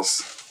something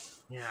else.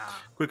 Yeah.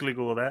 Quickly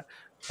Google that.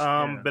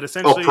 Yeah. But Oh,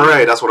 essentially,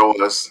 Parade. That's what it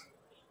was.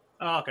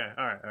 Oh, okay.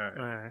 All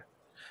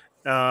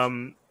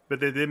right. but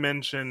they did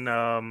mention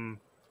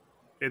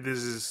this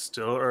is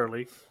still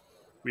early.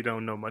 We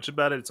don't know much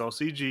about it. It's all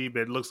CG,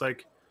 but it looks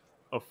like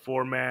a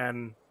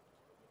 4-man,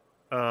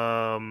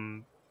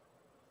 4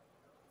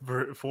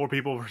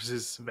 people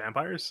versus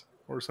vampires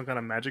or some kind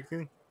of magic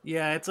thing.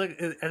 Yeah, it's like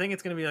I think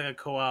it's gonna be like a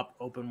co-op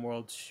open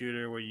world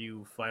shooter where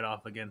you fight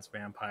off against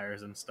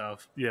vampires and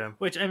stuff. Yeah.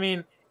 Which I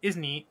mean is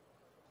neat,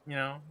 you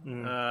know.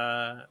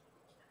 Mhm.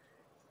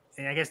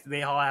 And I guess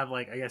they all have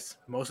like I guess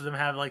most of them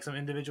have like some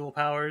individual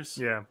powers.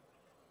 Yeah.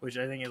 Which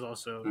I think is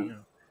also Mm.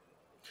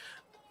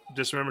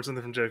 Just remember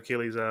something from Jeff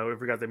Keighley's. I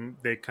forgot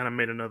they kind of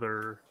made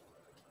another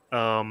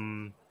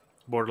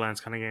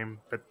Borderlands kind of game,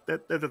 but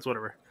that's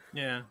whatever.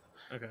 Yeah.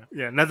 Okay.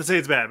 Yeah, not to say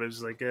it's bad, but it's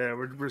just like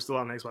we're still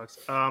on Xbox.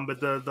 But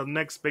the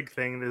next big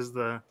thing is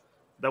the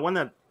one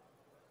that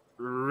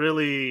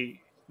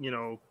really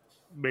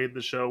made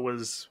the show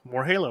was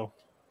more Halo.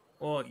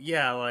 Well,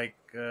 yeah, like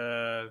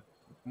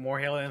more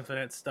Halo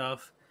Infinite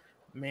stuff.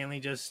 Mainly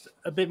just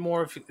a bit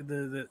more of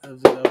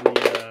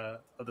the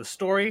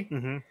story.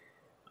 Mm-hmm.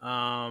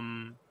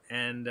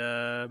 And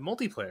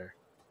multiplayer.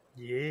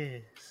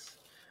 Yes,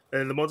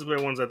 and the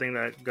multiplayer ones I think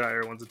that got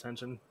everyone's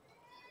attention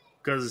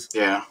because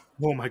Yeah,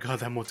 oh my god,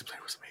 that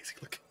multiplayer was amazing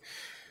looking.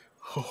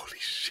 Holy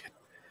shit,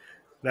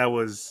 that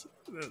was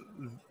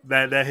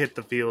that hit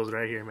the feels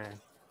right here,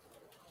 man.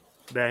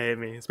 That hit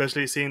me,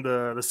 especially seeing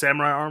the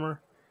samurai armor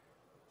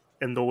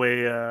and the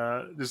way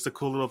just the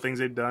cool little things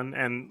they've done.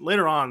 And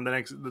later on,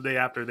 the day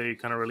after, they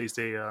kind of released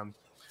a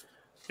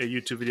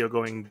YouTube video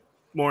going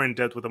more in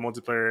depth with the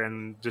multiplayer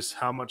and just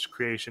how much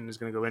creation is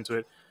going to go into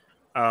it.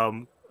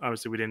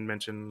 Obviously, they didn't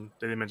mention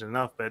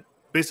enough, but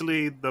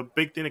basically, the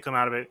big thing to come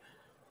out of it,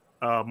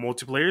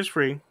 multiplayer is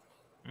free.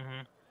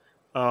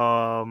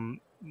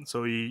 Mm-hmm.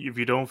 So if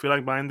you don't feel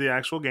like buying the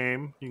actual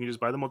game, you can just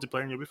buy the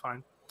multiplayer and you'll be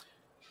fine.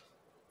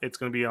 It's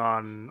going to be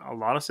on a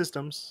lot of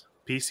systems,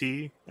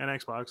 PC and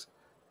Xbox.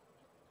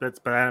 That's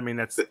by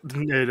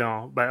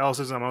all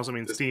systems I also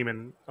mean Steam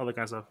and all that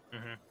kind of stuff.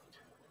 Mm-hmm.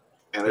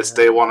 and it's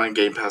day one on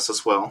Game Pass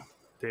as well.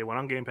 Day one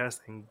on Game Pass.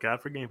 Thank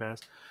God for Game Pass.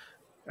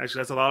 Actually,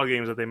 that's a lot of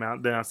games that they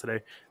announced today.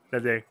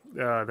 That day,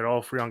 they're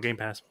all free on Game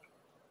Pass.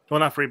 Well,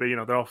 not free, but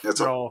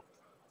they're all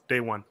day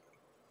one.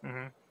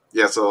 Mm-hmm.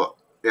 Yeah, so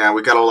yeah,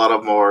 we got a lot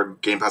of more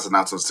Game Pass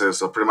announcements too.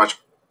 So pretty much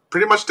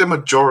the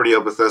majority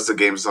of Bethesda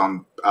games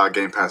on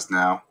Game Pass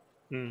now.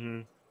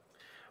 Mm-hmm.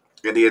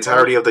 And the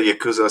entirety of the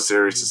Yakuza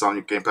series is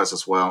on Game Pass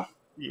as well.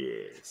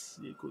 Yes,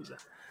 Yakuza.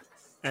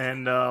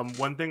 And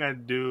one thing I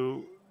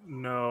do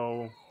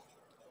know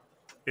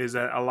is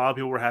that a lot of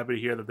people were happy to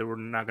hear that there were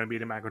not going to be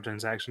any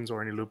microtransactions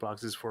or any loot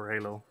boxes for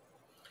Halo.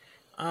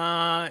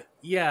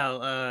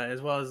 Yeah,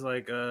 as well as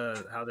like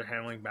how they're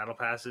handling battle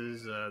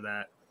passes.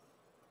 That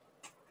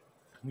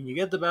when you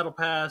get the battle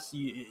pass,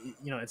 you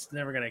know it's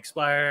never gonna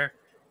expire,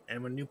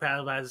 and when new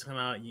battle passes come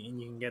out,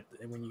 you can get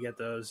and when you get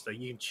those, like,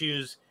 you can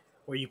choose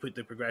where you put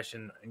the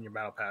progression in your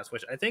battle pass,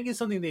 which I think is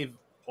something they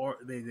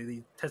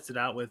tested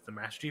out with the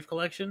Master Chief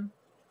Collection,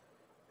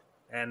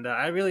 and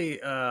I really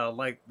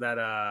like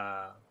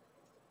that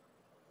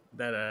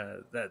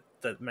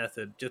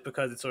method, just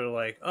because it's sort of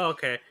like, oh,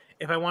 okay,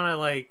 if I want to,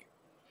 like,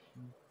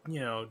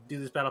 do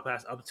this battle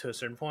pass up to a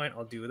certain point,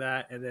 I'll do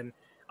that, and then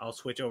I'll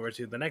switch over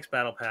to the next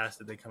battle pass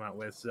that they come out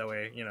with, so that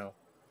way,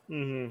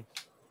 Mm-hmm.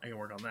 I can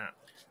work on that.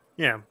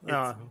 Yeah.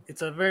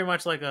 It's a very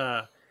much like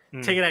a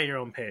Mm. take it at your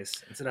own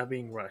pace instead of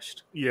being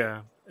rushed.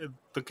 Yeah.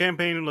 The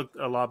campaign looked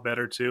a lot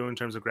better too in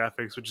terms of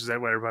graphics, which is what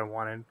everybody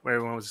wanted, what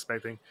everyone was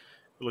expecting.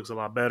 It looks a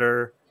lot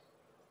better.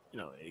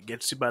 It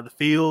gets you by the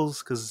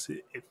feels because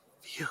it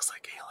feels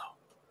like Halo.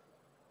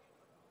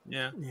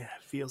 Yeah. Yeah,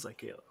 it feels like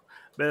Halo.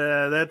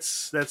 But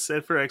that's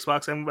it for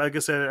Xbox. And like I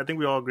said, I think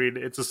we all agreed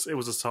it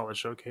was a solid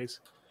showcase.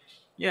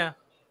 Yeah.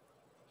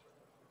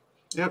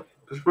 Yep,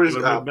 it's It pretty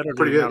would have been better to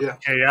pretty good. announce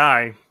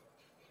Yeah. KI.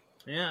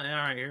 Yeah.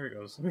 All right. Here it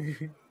goes.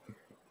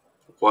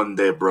 One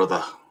day,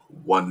 brother.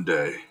 One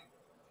day.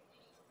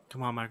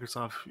 Come on,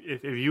 Microsoft.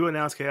 If you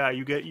announce KI,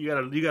 you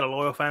got a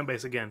loyal fan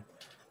base again.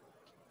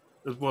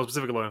 Well,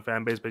 specifically loyal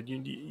fan base, but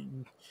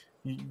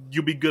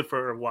you'll be good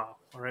for a while.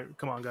 All right,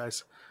 come on,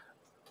 guys.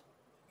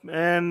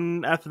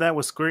 And after that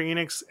was Square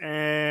Enix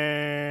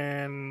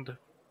and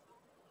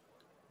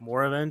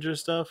more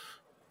Avengers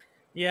stuff.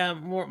 Yeah.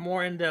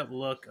 More in depth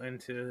look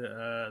into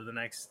the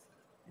next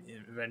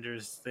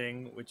Avengers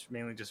thing, which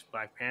mainly just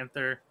Black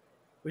Panther,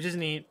 which is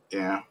neat.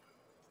 Yeah.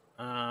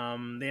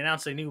 They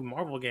announced a new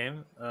Marvel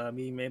game,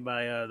 being made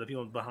by the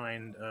people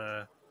behind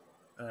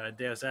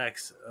Deus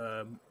Ex,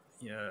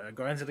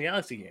 Guardians of the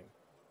Galaxy game.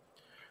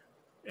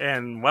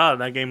 And wow,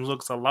 that game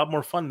looks a lot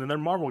more fun than their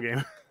Marvel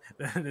game.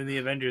 than the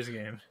Avengers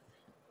game.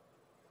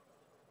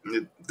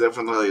 It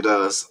definitely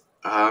does.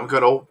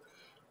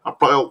 I'll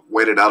probably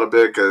wait it out a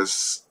bit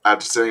because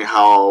after seeing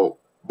how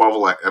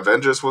Marvel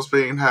Avengers was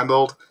being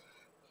handled,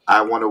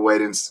 I want to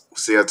wait and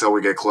see until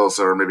we get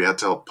closer, or maybe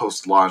until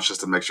post launch,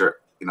 just to make sure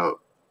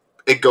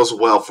it goes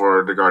well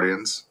for the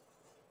Guardians.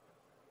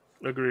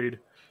 Agreed.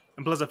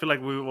 And plus, I feel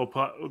like we will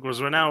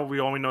because right now we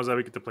only know that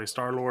we get to play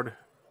Star Lord,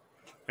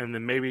 and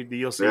then maybe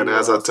the DLC. Yeah, it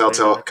has a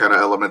Telltale kind of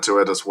element to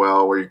it as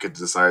well, where you could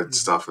decide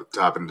stuff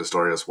to happen in the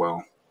story as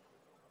well.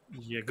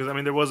 Yeah, because I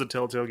mean, there was a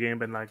Telltale game,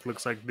 but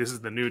looks like this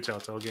is the new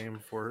Telltale game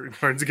for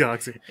Guardians of the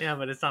Galaxy. Yeah,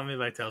 but it's not made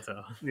by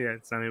Telltale. Yeah,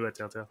 it's not made by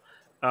Telltale.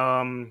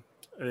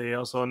 They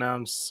also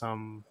announced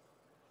some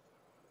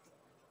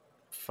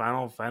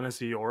Final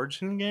Fantasy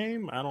Origin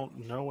game. I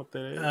don't know what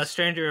that is.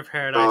 Stranger of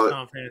Paradise,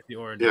 Final Fantasy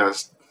Origin.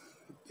 Yes,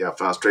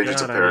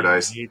 Strangers of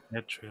Paradise. I hate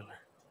that trailer.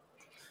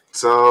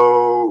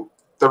 So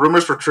the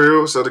rumors were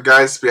true. So the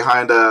guys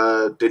behind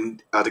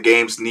the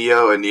games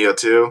Neo and Neo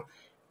 2,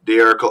 they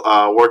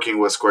are working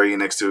with Square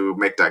Enix to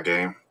make that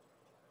game.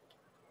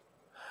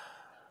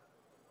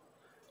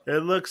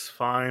 It looks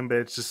fine, but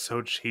it's just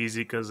so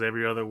cheesy because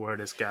every other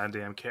word is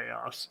goddamn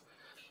chaos.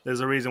 There's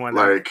a reason why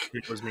that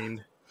was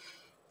mean.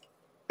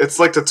 It's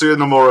like Tetsuya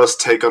Nomura's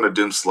take on a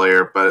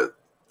Doomslayer, but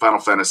Final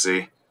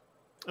Fantasy.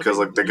 Because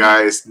the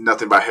guy is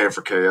nothing but hair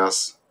for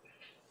chaos.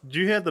 Do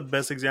you have the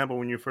best example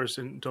when you first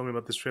told me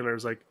about this trailer? It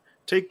was like,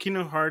 take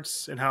Kingdom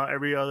Hearts and how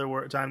every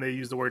other time they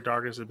use the word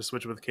darkness to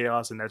switch with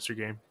chaos, and that's your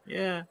game.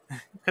 Yeah,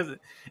 because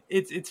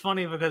it's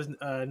funny because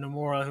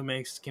Nomura, who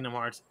makes Kingdom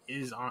Hearts,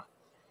 he's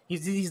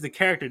the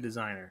character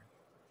designer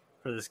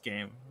for this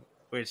game.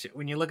 Which,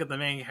 when you look at the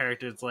main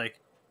character, it's like,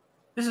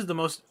 this is the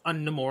most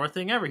un-Nomura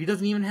thing ever. He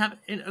doesn't even have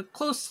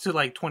close to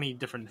 20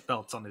 different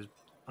belts on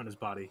his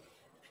body.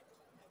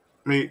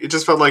 I mean, it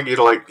just felt like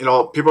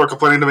people are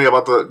complaining to me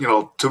about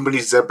the too many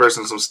zippers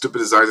and some stupid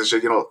designs and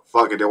shit.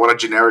 Fuck it, they want a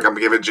generic. I'm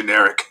gonna give it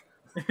generic.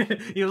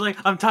 He was like,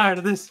 I'm tired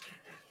of this.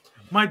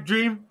 My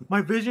dream,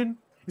 my vision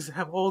is to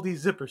have all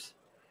these zippers.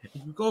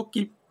 You go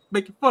keep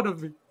making fun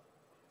of me.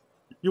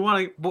 You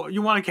want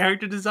a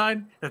character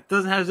design that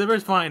doesn't have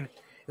zippers? Fine.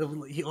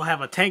 He'll have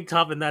a tank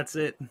top and that's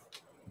it.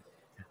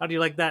 How do you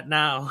like that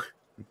now?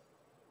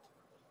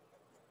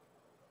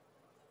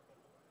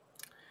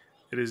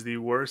 It is the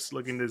worst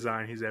looking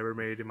design he's ever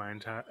made in my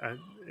entire.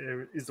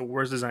 It's the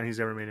worst design he's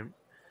ever made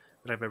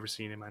that I've ever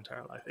seen in my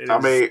entire life.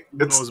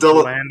 It's still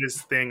the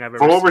blandest thing I've ever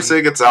seen. From what we're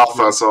seeing, it's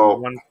alpha,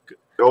 so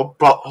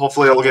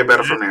hopefully it'll get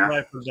better from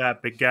here. For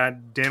that, but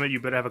god damn it, you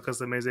better have a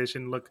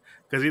customization look,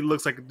 because he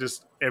looks like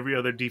just every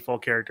other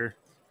default character.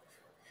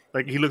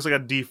 Like, he looks like a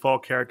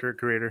default character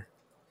creator.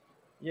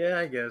 Yeah,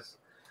 I guess.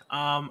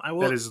 I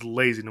will. That is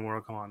lazy in the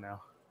world. Come on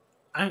now.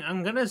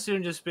 I'm gonna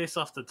assume, just based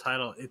off the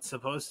title, it's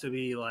supposed to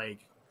be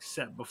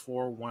set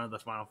before one of the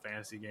Final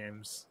Fantasy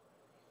games.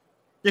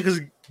 Yeah, because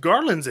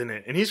Garland's in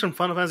it, and he's from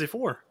Final Fantasy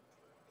IV.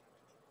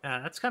 Yeah,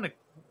 that's kind of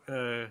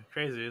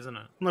crazy, isn't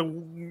it? I'm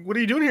like, what are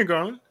you doing here,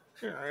 Garland?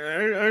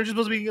 Aren't you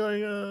supposed to be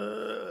like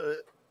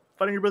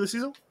fighting your brother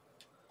Cecil?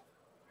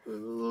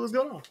 What's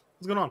going on?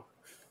 What's going on?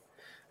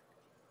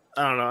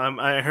 I don't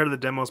know. I heard the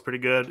demo's pretty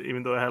good,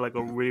 even though it had like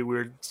a really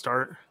weird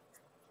start.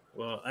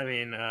 Well, I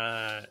mean,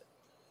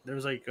 there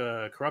was like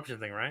a corruption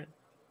thing, right?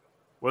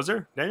 Was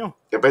there, Daniel?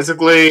 Yeah,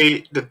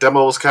 basically the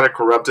demo was kind of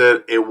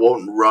corrupted. It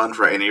won't run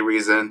for any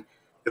reason.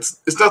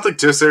 It's nothing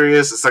too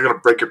serious. It's not gonna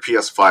break your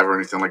PS5 or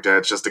anything like that.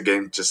 It's just the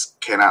game just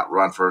cannot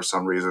run for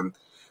some reason.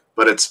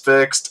 But it's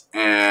fixed,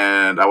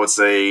 and I would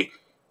say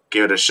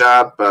give it a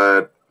shot.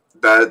 But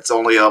that's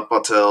only up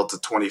until the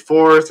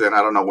 24th, and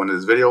I don't know when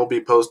this video will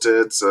be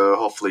posted. So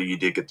hopefully you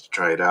did get to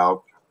try it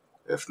out.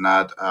 If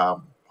not,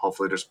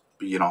 hopefully there's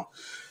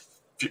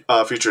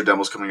future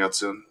demos coming out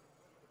soon.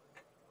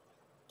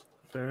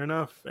 Fair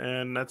enough.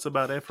 And that's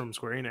about it from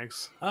Square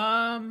Enix.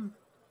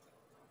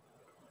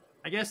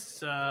 I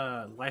guess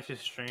Life is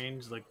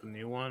Strange, like the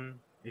new one,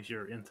 if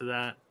you're into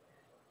that.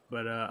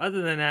 But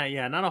other than that,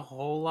 yeah, not a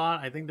whole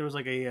lot. I think there was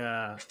like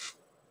a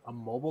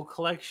mobile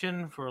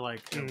collection for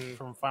like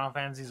from Final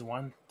Fantasies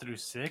 1 through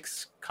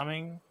 6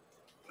 coming.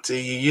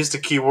 See, you used the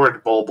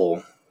keyword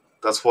mobile.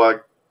 That's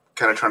what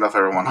kind of turned off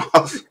everyone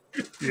off.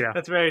 Yeah,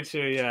 that's very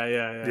true.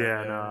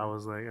 Yeah. No, I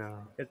was like,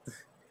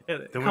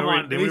 come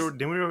on,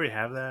 didn't we already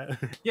have that?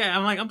 Yeah,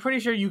 I'm pretty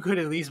sure you could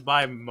at least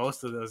buy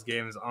most of those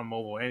games on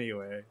mobile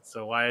anyway.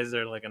 So why is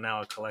there like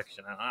now a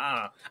collection? I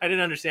don't know. I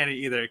didn't understand it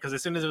either because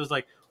as soon as it was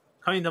like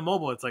coming to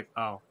mobile, it's like,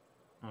 oh,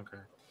 okay.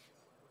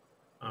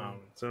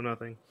 So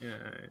nothing.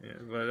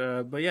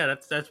 Yeah. But yeah,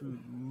 that's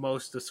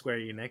most of Square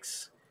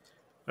Enix.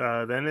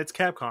 Then it's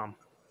Capcom.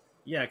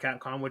 Yeah,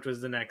 Capcom, which was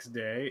the next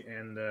day,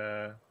 and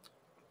I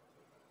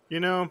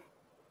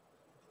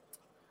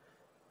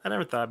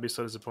never thought I'd be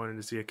so disappointed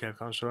to see a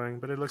Capcom showing,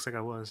 but it looks like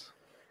I was.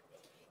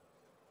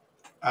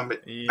 I mean,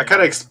 yeah. I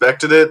kind of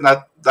expected it,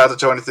 not to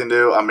show anything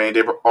new. I mean,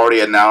 they've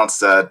already announced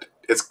that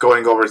it's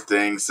going over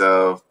things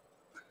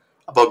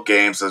about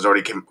games that's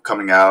already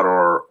coming out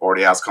or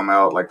already has come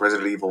out, like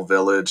Resident Evil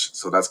Village.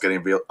 So that's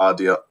getting I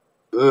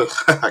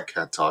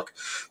can't talk.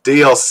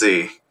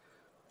 DLC.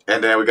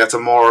 And then we got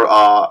some more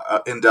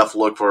in-depth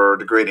look for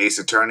the Great Ace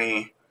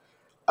Attorney,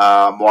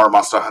 more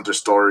Monster Hunter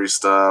story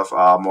stuff,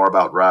 more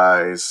about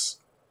Rise,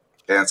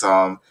 and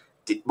some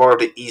more of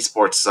the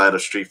esports side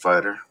of Street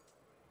Fighter.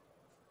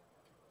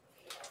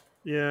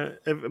 Yeah,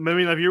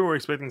 if you were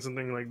expecting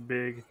something like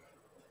big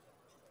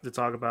to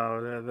talk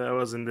about, that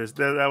wasn't this.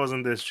 That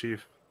wasn't this,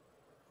 Chief.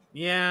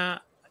 Yeah,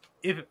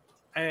 if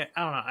I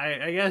don't know,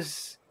 I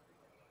guess.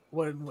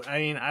 What I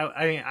mean,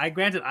 I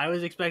granted I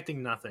was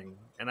expecting nothing,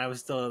 and I was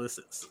still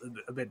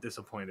a bit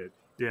disappointed.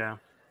 Yeah,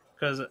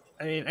 because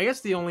I mean, I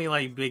guess the only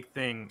like big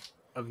thing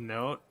of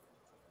note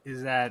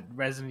is that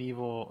Resident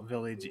Evil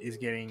Village is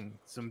getting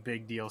some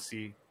big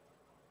DLC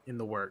in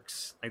the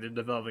works. Like they're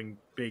developing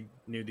big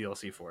new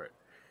DLC for it,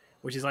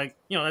 which is like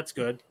that's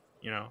good.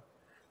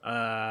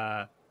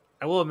 I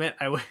will admit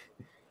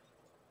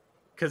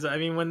because I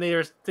mean when they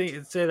are say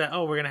that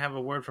we're gonna have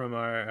a word from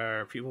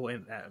our people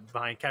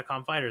behind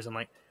Capcom Fighters, I'm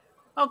like.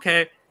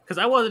 Okay, because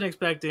I wasn't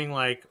expecting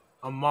like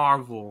a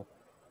Marvel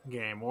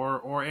game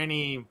or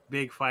any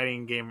big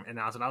fighting game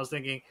announcement. I was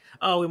thinking,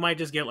 we might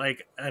just get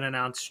like an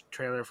announced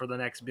trailer for the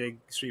next big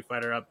Street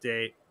Fighter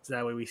update, so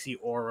that way we see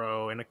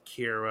Oro and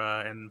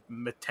Akira and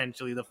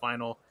potentially the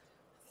final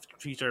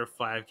Street Fighter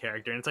 5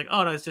 character. And it's like,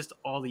 oh no, it's just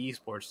all the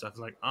esports stuff. It's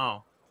like,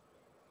 oh,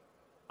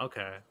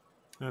 okay,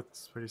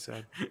 that's pretty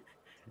sad.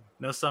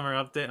 No summer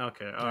update.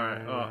 Okay, all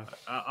right. Well,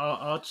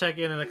 I'll check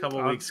in a couple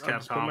weeks. Capcom. I'll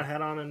just put my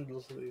hat on and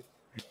we'll leave.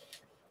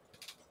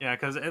 Yeah,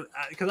 because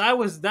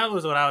that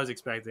was what I was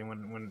expecting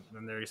when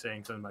they were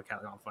saying something about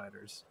Capcom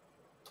Fighters,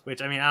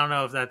 which I mean I don't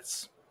know if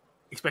that's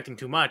expecting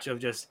too much of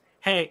just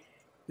hey,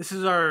 this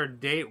is our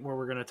date where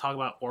we're gonna talk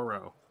about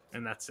Oro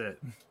and that's it,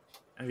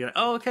 and be like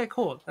oh okay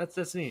cool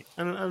that's neat.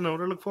 I don't know what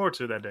to look forward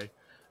to that day,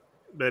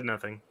 but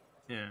nothing.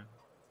 Yeah.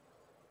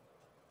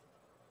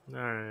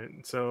 All right.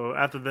 So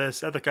after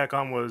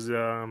Capcom was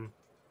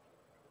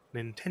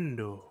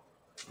Nintendo.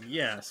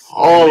 Yes.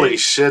 Holy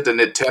shit! The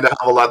Nintendo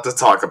have a lot to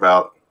talk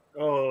about.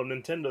 Oh,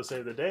 Nintendo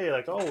saved the day,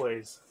 like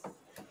always.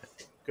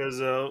 Because,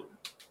 you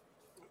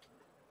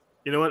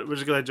know what? We're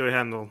just going to let Joey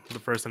handle the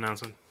first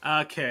announcement.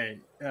 Okay.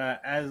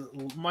 As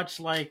much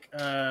like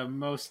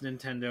most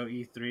Nintendo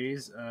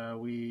E3s,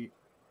 we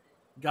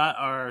got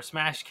our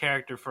Smash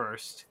character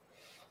first.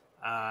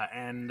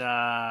 And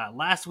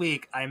last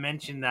week, I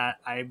mentioned that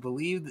I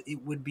believed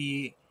it would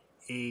be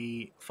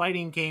a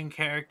fighting game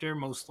character,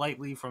 most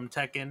likely from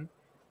Tekken.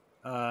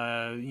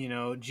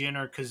 Jin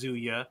or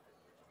Kazuya.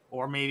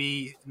 Or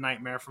maybe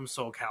Nightmare from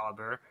Soul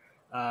Calibur.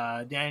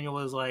 Daniel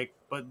was like,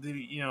 but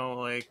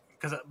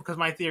because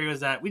my theory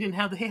was that we didn't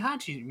have the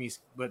Heihachi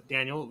music, but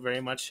Daniel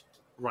very much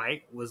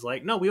right was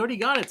like, no, we already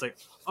got it. It's like,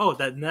 oh,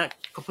 that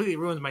completely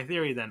ruins my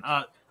theory. Then,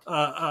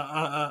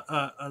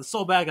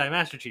 Soul Bad Guy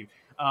Master Chief.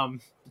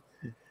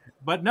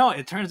 But no,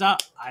 it turns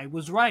out I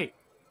was right.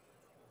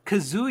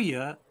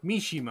 Kazuya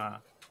Mishima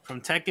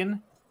from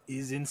Tekken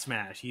is in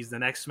Smash. He's the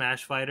next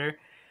Smash fighter.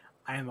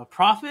 I am a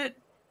prophet.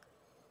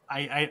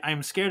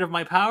 I'm scared of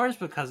my powers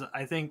because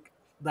I think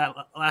that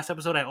last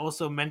episode I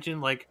also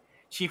mentioned like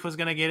Chief was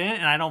gonna get in,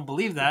 and I don't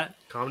believe that.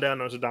 Calm down,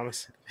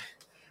 Nostradamus.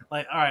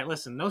 Like, all right,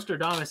 listen,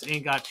 Nostradamus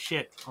ain't got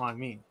shit on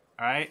me.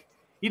 All right,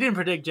 he didn't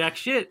predict jack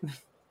shit. All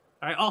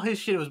right, all his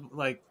shit was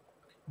like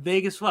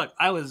vague as fuck.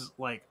 I was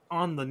like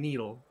on the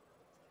needle.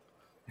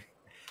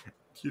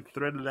 You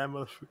threaded that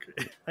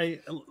motherfucker. I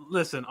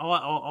listen.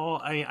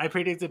 I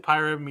predicted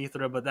Pyra and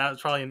Mithra, but that was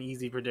probably an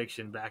easy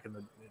prediction back in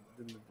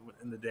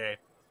the day.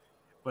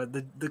 But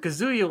the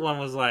Kazuya one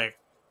was like,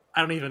 I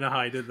don't even know how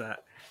I did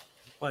that.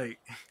 Like,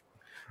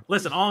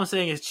 listen, all I'm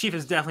saying is Chief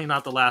is definitely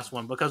not the last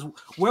one because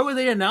where would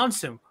they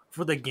announce him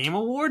for the Game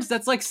Awards?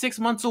 That's like 6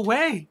 months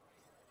away.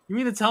 You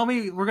mean to tell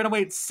me we're gonna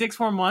wait 6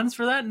 more months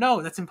for that?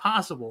 No, that's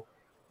impossible.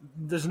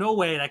 There's no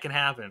way that can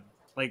happen.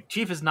 Like,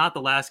 Chief is not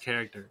the last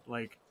character.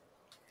 Like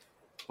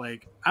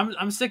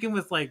I'm sticking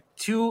with like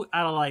 2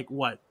 out of like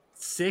what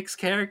 6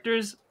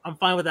 characters. I'm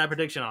fine with that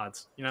prediction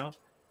odds. You know,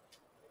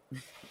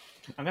 I'm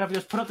gonna have to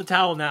just put up the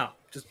towel now.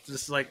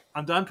 Just like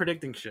I'm done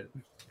predicting shit.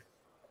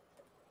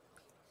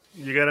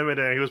 You gotta admit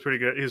that he was pretty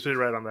good. He was pretty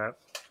right on that.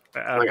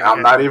 Like,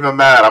 I'm not even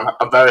mad.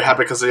 I'm very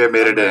happy because he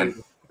made it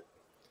in.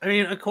 I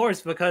mean, of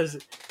course, because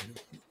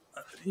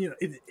we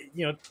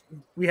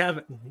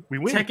have We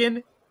win.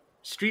 Tekken,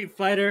 Street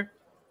Fighter,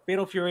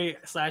 Fatal Fury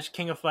 /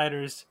 King of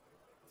Fighters,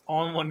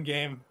 all in one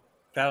game,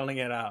 battling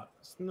it out.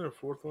 Isn't there a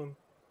 4th one?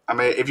 I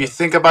mean, if you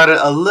think about it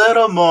a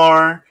little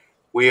more,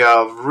 we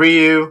have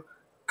Ryu,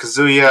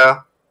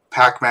 Kazuya,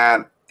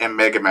 Pac-Man, and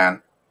Mega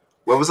Man.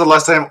 When was the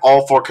last time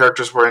all 4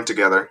 characters were in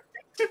together?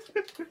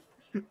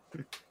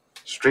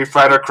 Street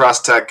Fighter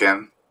cross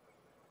Tekken.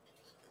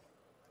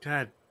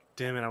 God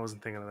damn it! I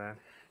wasn't thinking of that.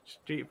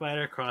 Street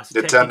Fighter cross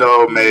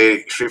Nintendo Tekken.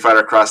 made Street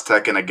Fighter cross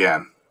Tekken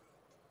again.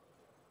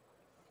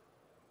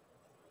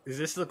 Is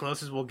this the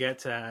closest we'll get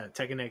to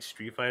Tekken X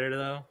Street Fighter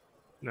though?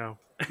 No.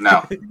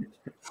 No.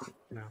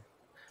 No.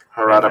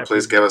 Harada,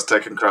 please give us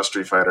Tekken cross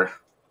Street Fighter.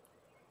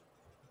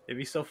 It'd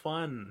be so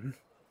fun.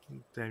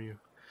 Damn you.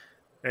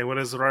 Hey, what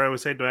does Rara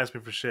always say? Don't ask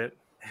me for shit.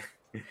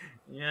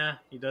 Yeah,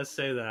 he does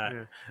say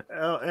that.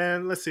 Yeah.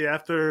 And let's see.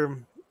 After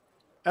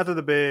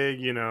the big,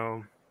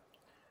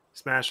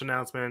 Smash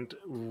announcement,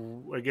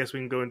 I guess we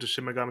can go into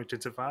Shin Megami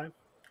Tensei 5.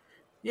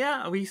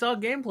 Yeah, we saw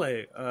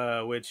gameplay,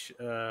 which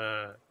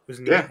was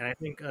neat. Yeah. And I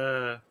think,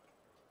 because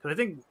I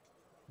think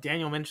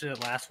Daniel mentioned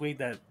it last week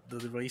that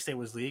the release date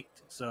was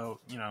leaked. So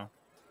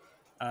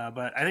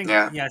but I think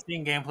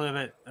seeing gameplay of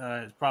it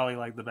is probably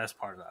like the best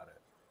part about it.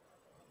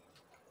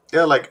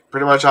 Yeah, like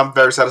pretty much, I'm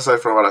very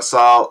satisfied from what I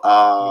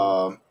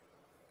saw.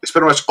 It's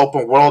pretty much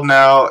open world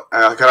now.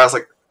 Kind of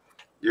like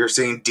you're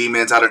seeing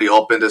demons out of the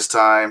open this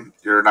time.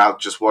 You're not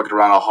just walking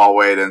around a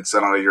hallway and then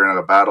suddenly you're in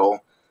a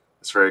battle.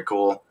 It's very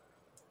cool.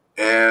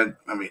 And,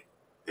 I mean,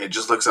 it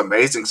just looks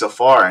amazing so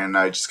far, and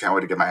I just can't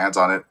wait to get my hands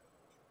on it.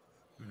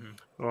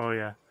 Mm-hmm. Oh,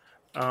 yeah.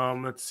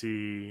 Let's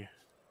see.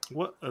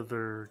 What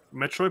other...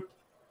 Metroid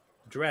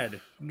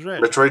Dread.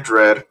 Metroid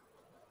Dread.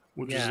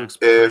 Which looks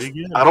pretty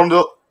good. I don't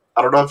know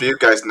if you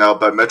guys know,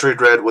 but Metroid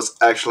Dread was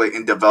actually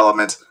in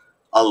development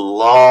a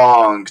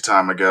long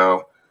time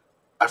ago.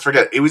 I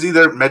forget. It was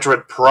either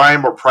Metroid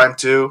Prime or Prime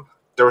 2.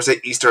 There was an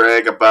Easter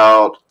egg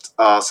about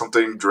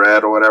something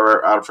Dread or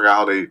whatever. I forgot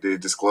how they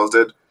disclosed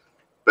it.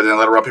 But then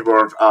later on, people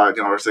were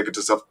thinking to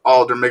themselves,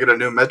 "Oh, they're making a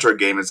new Metroid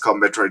game. It's called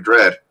Metroid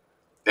Dread,"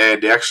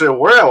 and they actually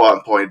were at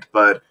one point,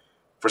 but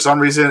for some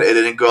reason, it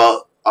didn't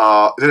go.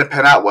 It didn't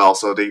pan out well,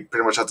 so they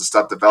pretty much had to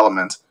stop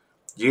development.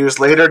 Years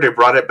later, they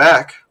brought it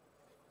back.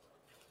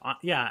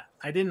 Yeah,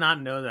 I did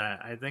not know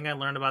that. I think I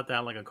learned about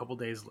that like a couple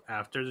days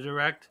after the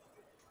direct.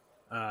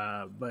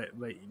 But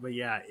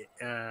yeah,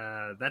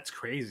 that's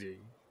crazy.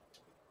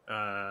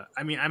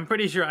 I mean, I'm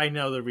pretty sure I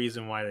know the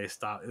reason why they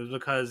stopped. It was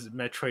because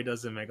Metroid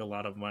doesn't make a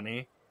lot of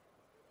money,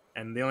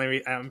 and the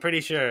only I'm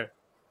pretty sure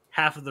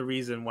half of the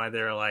reason why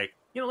they're like,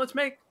 let's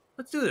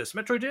do this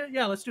Metroid.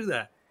 Yeah, let's do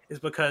that. Is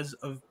because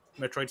of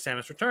Metroid: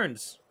 Samus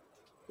Returns,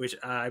 which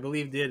I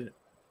believe did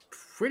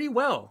pretty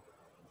well.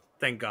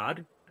 Thank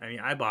God. I mean,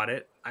 I bought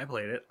it, I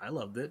played it, I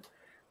loved it.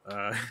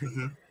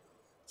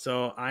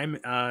 So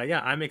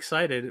I'm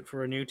excited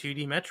for a new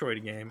 2D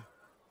Metroid game.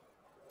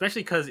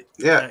 Especially because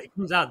it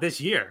comes out this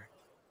year.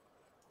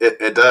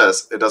 It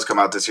does. It does come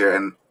out this year.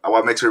 And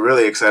what makes me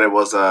really excited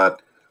was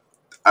that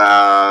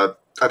I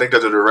think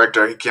that the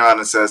director, he came out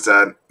and says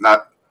that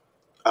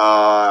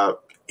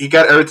he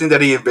got everything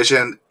that he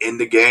envisioned in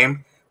the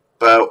game,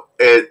 but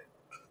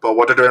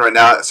what they're doing right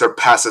now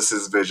surpasses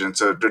his vision.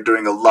 So they're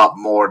doing a lot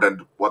more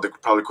than what they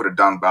probably could have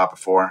done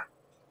before.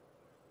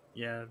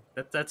 Yeah,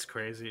 that's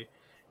crazy.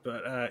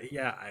 But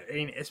I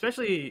mean,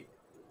 especially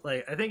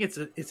like I think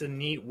it's a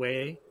neat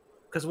way.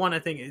 Because one, I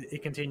think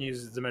it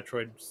continues the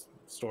Metroid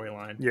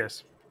storyline.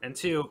 Yes. And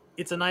two,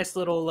 it's a nice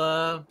little,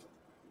 I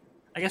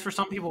guess for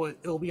some people,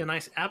 it'll be a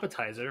nice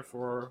appetizer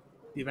for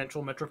the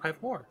eventual Metroid Prime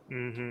 4.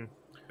 Mm-hmm.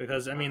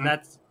 Because, I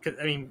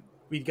mean,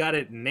 we got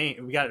it named,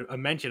 we got a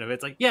mention of it.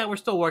 It's like, yeah, we're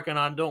still working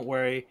on, don't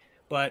worry.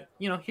 But,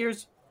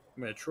 here's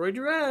Metroid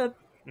Dread,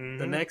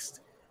 the next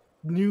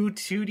new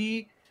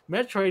 2D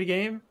Metroid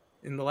game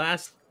in the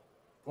last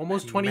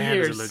almost 20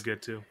 years. Does it look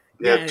good, too?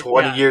 Yeah, Yeah,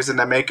 20 yeah, years in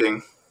the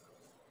making.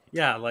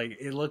 yeah. Like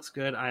it looks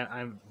good.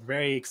 I'm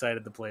very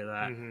excited to play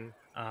that. Mm-hmm.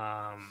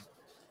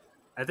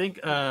 I think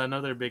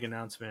another big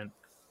announcement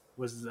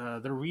was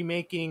they're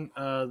remaking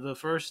the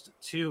first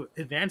two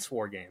Advance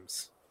War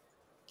games.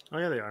 Oh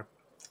yeah, they are.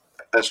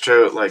 That's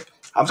true. Like,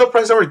 I'm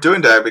surprised they were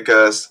doing that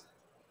because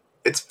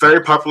it's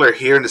very popular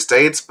here in the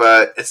States,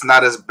 but it's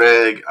not as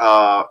big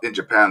in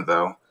Japan,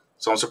 though.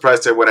 So I'm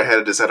surprised they went ahead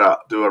and decided to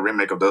do a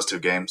remake of those two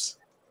games.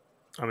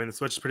 I mean, the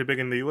Switch is pretty big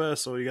in the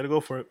U.S., so you got to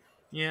go for it.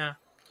 Yeah,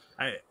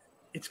 I.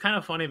 It's kind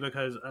of funny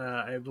because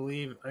I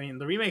believe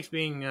the remake's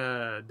being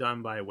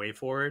done by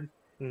WayForward,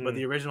 but Mm-hmm.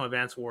 the original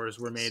Advance Wars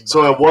were made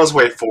So by it was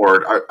Way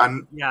Forward.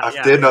 yeah, I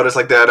yeah, did notice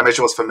like the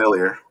animation was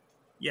familiar.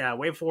 yeah.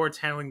 WayForward's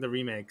handling the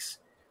remakes,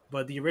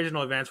 but the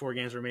original Advance War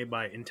games were made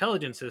by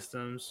Intelligent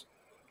Systems,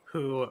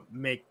 who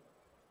make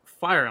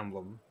Fire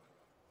Emblem,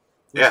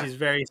 which Yeah, is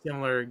very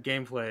similar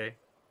gameplay.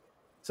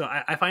 So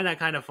I find that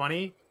kind of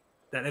funny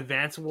that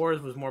Advance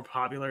Wars was more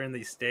popular in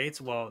the States,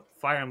 while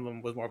Fire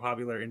Emblem was more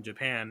popular in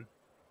Japan.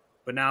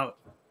 But now,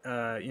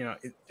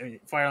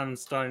 Fire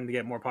Emblem's starting to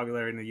get more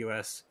popular in the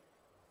U.S.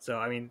 So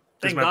This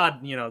thank might,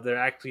 God, they're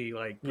actually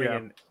like yeah.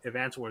 bringing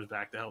Advance Wars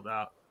back to help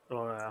out.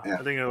 Oh yeah. yeah.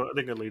 I think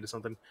it'll lead to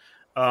something.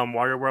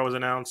 WarioWare was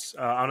announced.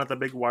 I'm not the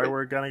big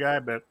WarioWare kind of guy,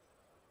 but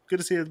good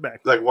to see it's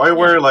back. Like Yeah,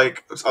 WarioWare,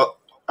 like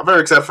I'm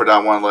very excited for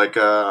that one. Like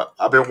I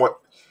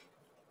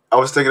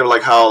was thinking of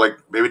like how like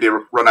maybe they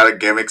run out of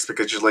gimmicks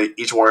because usually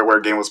each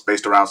WarioWare game was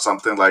based around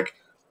something like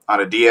on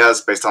a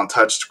DS based on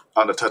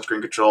the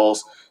touchscreen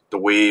controls, the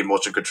Wii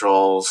motion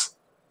controls,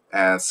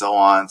 and so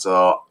on.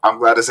 So I'm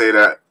glad to say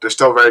that they're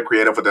still very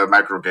creative with their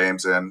micro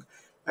games, and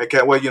I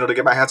can't wait, to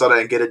get my hands on it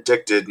and get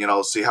addicted.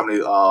 See how many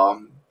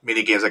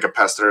mini games I can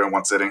pass through in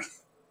one sitting.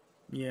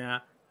 yeah.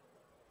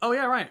 Oh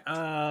yeah, right.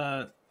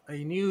 A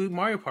new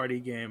Mario Party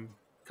game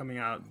coming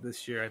out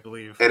this year, I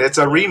believe. And it's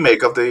a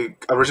remake of the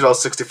original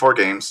 64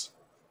 games.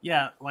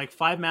 Yeah, like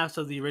 5 maps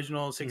of the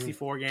original Mhm.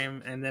 64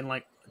 game, and then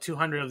like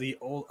 200 of the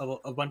old,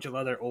 a bunch of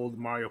other old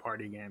Mario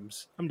Party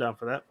games. I'm down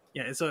for that.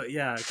 Yeah, so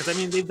yeah, because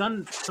they've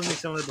done something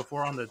similar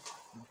before on the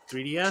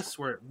 3DS,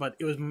 but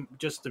it was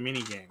just the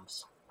mini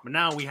games. But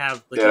now we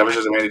have like Yeah, the that was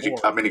just actual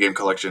a board. mini game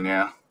collection.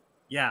 Yeah.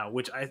 Yeah,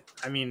 which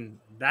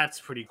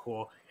that's pretty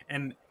cool.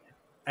 And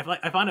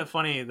I found it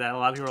funny that a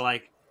lot of people are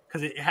like,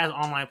 because it has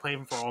online play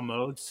for all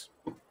modes,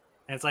 and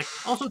it's like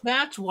also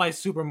that's why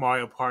Super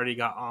Mario Party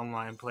got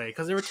online play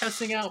because they were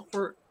testing out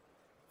for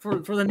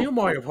the new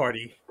Mario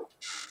Party.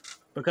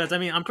 Because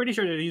I'm pretty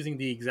sure they're using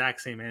the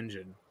exact same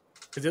engine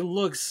because it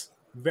looks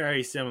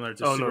very similar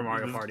to Oh no, Super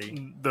Mario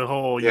Party. the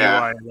whole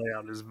Yeah. UI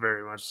layout is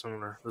very much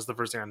similar. That's the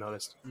first thing I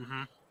noticed.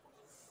 Hmm.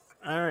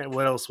 All right,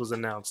 what else was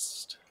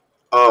announced?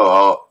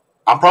 Oh,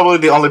 I'm probably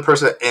the only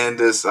person in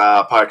this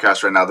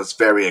podcast right now that's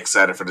very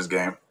excited for this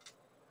game.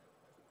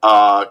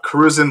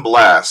 Cruisin'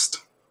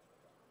 Blast.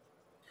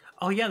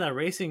 Oh yeah, that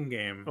racing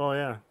game. Oh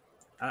yeah,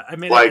 I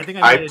Like, think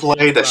I I made a played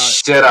joke the about.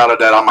 shit out of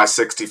that on my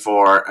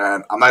 64,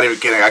 and I'm not even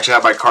kidding. I actually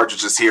have my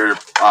cartridges here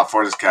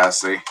for this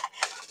cast. See,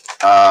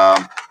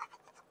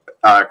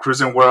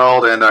 Cruisin'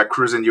 World and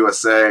Cruisin'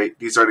 USA.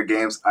 These are the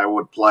games I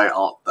would play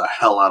all the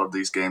hell out of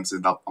these games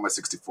on my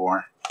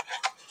 64.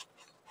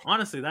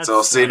 Honestly, So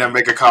that's seeing them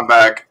like make a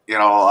comeback,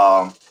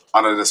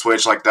 onto the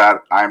Switch like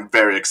that, I'm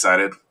very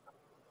excited.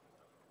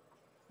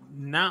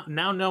 now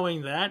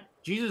knowing that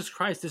Jesus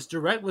Christ, this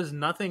direct was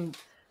nothing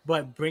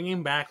but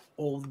bringing back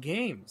old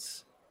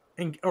games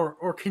and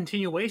or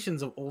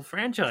continuations of old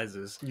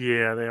franchises.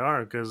 yeah, they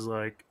are because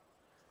like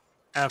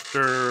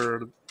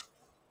after,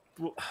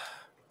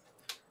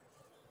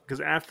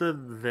 because after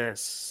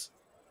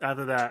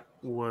that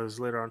was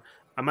later on.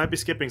 I might be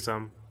skipping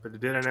some, but they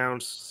did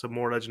announce some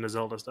more Legend of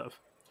Zelda stuff.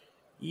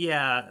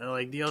 Yeah,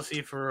 like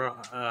DLC for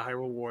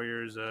Hyrule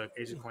Warriors,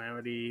 Case of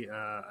Calamity,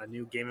 a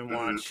new Game and Hmm.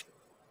 Watch,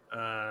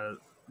 a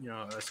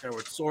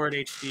Skyward Sword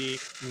HD,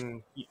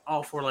 Mm.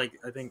 all for like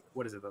I think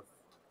what is it, the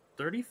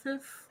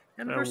 35th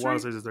I want anniversary? to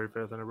say it's the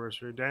 35th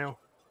anniversary. Daniel.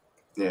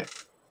 Yeah,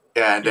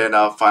 yeah, and Yeah,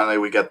 then finally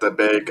we get the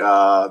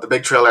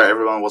big trailer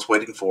everyone was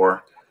waiting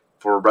for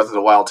Breath of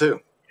the Wild too.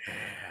 yeah,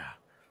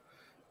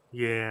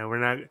 Yeah, we're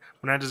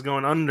not just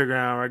going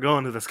underground. We're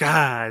going to the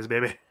skies,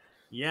 baby.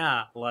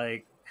 yeah.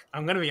 Like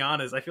I'm gonna be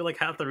honest, I feel like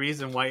half the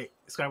reason why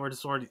Skyward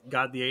Sword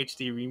got the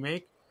HD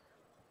remake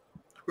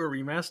or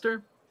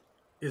remaster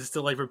is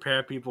to like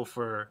prepare people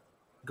for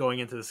going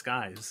into the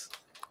skies.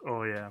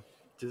 Oh yeah.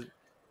 Just,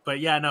 but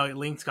yeah, no,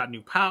 Link's got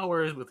new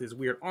powers with his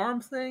weird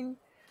arm thing.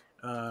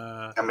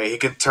 Uh, I mean, he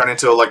could turn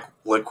into a like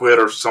liquid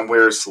or some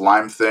weird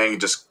slime thing,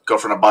 and just go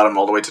from the bottom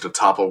all the way to the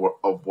top of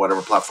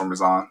whatever platform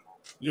he's on.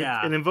 It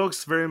yeah.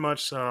 invokes very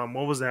much.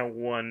 What was that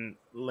one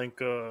Link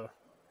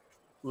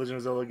Legend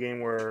of Zelda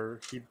game where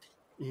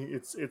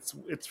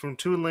it's from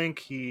Toon Link.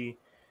 He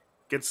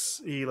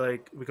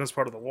like becomes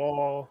part of the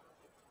wall.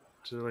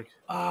 To like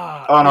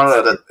Oh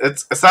no,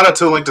 It's no, it's not a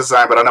two link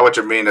design, but I know what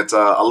you mean. It's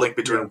a link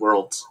yeah between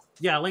worlds.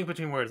 yeah, Link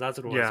Between Worlds. That's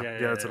what it was. yeah Yeah, yeah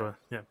yeah, that's yeah, what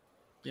yeah.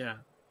 yeah.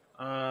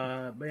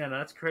 But yeah, no,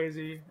 that's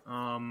crazy.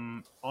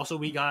 Also,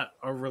 we got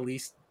a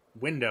release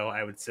window,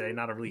 I would say,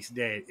 not a release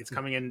date. It's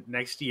coming in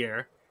next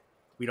year.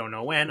 We don't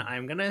know when.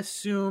 I'm gonna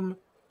assume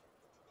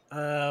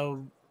uh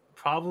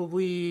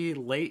probably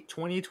late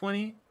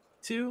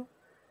 2022.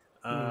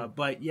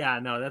 But yeah,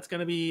 no, that's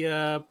gonna be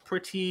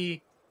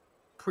pretty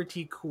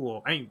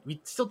cool. I mean, we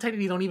still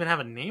technically don't even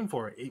have a name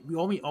for it. We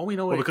all we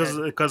know Well,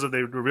 it. because if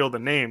they revealed the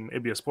name,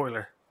 it'd be a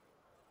spoiler.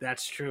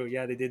 That's true.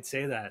 Yeah, they did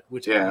say that.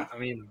 Which Yeah. I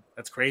mean,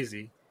 that's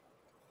crazy.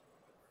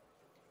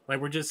 Like,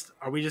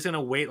 are we just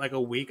gonna wait like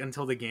a week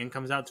until the game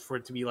comes out for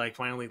it to be like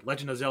finally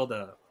Legend of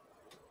Zelda,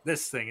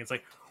 this thing? It's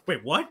like,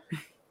 wait, what?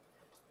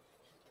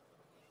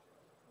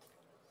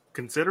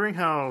 Considering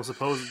how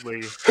supposedly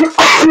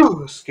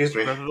Excuse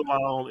me. Breath of the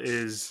Wild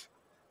is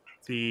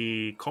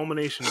the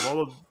culmination of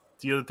all of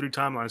the other 3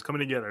 timelines coming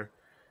together,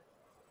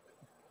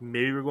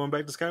 maybe we're going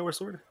back to Skyward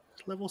Sword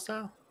level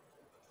style.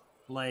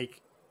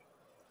 Like,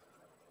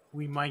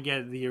 we might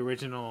get the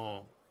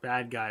original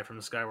bad guy from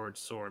the Skyward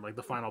Sword, like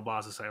the final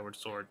boss of Skyward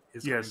Sword,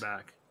 is Yes. coming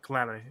back.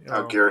 Calamity.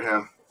 I'll gear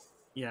him.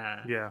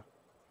 Yeah. Yeah.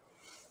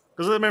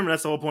 Because remember,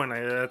 that's the whole point.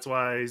 Like, that's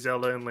why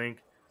Zelda and Link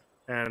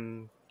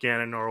and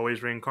Ganon are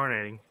always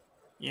reincarnating.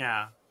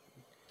 Yeah.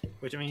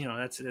 Which, I mean,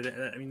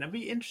 that'd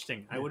be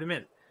interesting. I would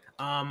admit.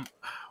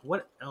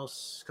 What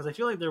else? Because I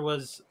feel like there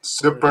was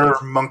Super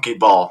Monkey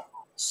Ball.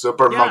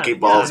 Super Monkey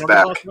Ball is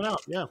back.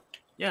 Yeah.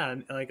 Yeah,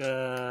 like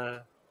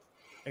a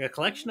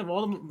collection of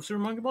all the Super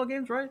Monkey Ball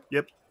games, right?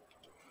 Yep.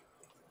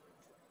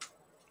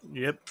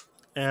 Yeah,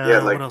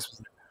 what else was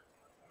there?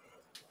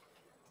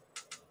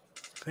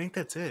 I think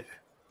that's it.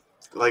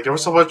 Like there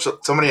was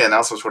so many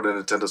announcements for the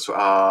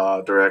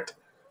Nintendo Direct.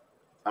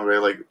 I'm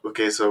really like,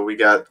 okay, so we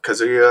got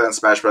Kazuya and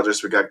Smash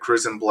Brothers, we got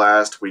Cruisin'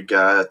 Blast, we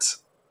got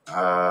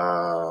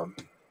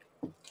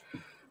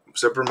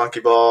Super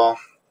Monkey Ball,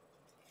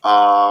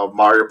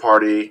 Mario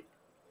Party.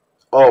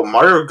 Oh,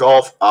 Mario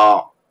Golf.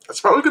 It's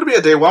probably going to be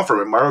a day one for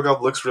me. Mario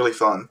Golf looks really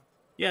fun.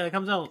 Yeah, it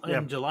comes out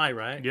in July,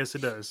 right? Yes,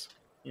 it does.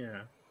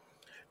 Yeah.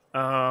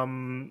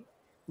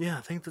 Yeah,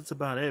 I think that's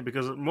about it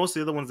because most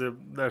of the other ones that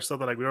are stuff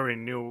that like we already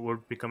knew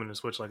would be coming to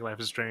Switch, like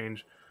Life is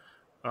Strange,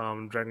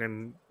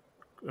 Dragon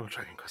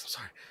Quest.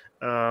 I'm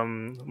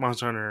sorry,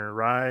 Monster Hunter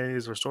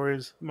Rise or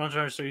Stories. Monster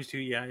Hunter Stories 2.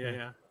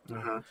 Yeah.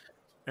 Mm-hmm.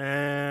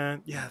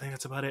 And yeah, I think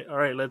that's about it. All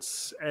right,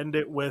 let's end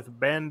it with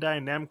Bandai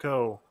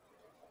Namco.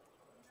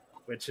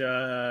 Which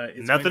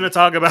nothing to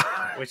talk about.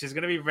 Which is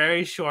going to be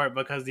very short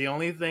because the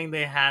only thing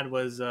they had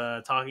was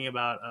talking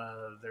about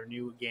their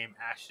new game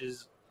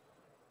Ashes,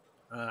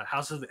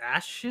 House of the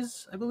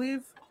Ashes, I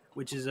believe,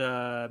 which is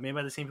made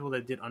by the same people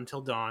that did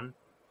Until Dawn.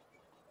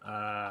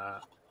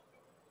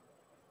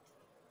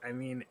 I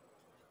mean,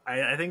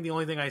 I think the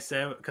only thing I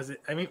said, because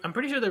I'm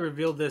pretty sure they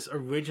revealed this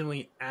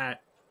originally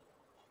at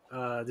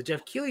the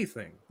Jeff Keighley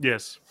thing.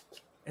 Yes.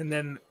 And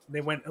then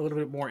they went a little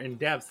bit more in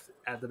depth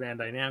at the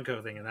Bandai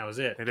Namco thing, and that was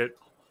it. They did.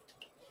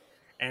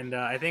 And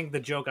I think the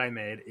joke I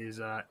made is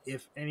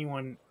if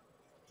anyone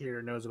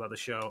here knows about the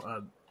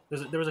show,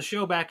 there was a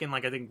show back in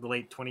like I think the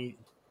late early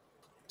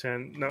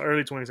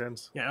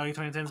 2010s. Yeah, early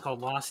 2010s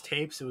called Lost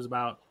Tapes. It was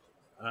about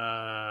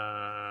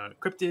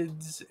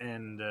cryptids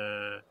and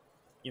I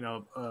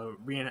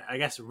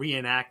guess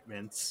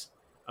reenactments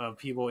of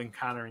people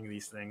encountering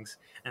these things.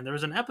 And there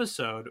was an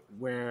episode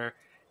where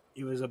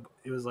it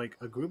was like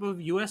a group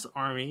of U.S.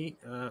 Army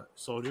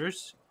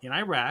soldiers in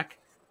Iraq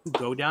who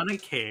go down a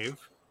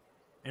cave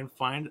and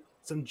find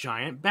some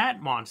giant bat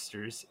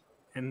monsters,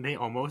 and they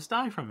almost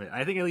die from it.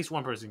 I think at least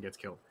one person gets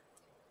killed.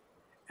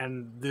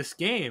 And this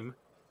game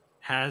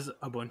has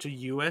a bunch of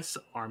U.S.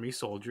 Army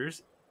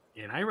soldiers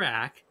in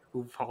Iraq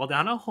who fall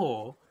down a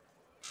hole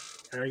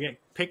and get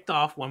picked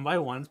off one by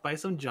one by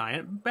some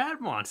giant bat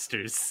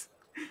monsters.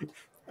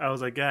 I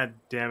was like, God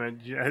damn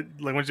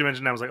it. Like, once you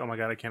mentioned that, I was like, oh my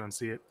God, I can't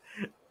unsee it.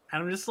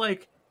 And I'm just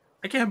like,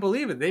 I can't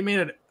believe it. They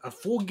made a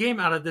full game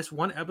out of this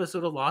one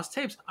episode of Lost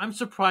Tapes. I'm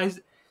surprised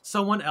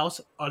someone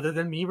else other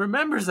than me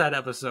remembers that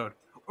episode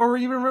or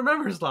even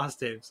remembers Lost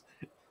Tapes.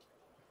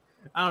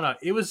 I don't know.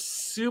 It was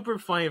super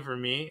funny for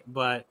me,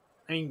 but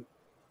I mean,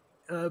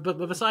 but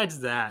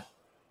besides that,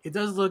 it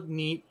does look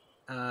neat.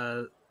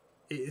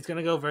 It's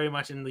gonna go very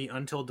much in the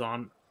Until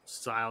Dawn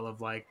style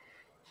of like,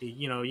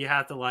 you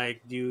have to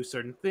like do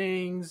certain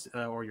things,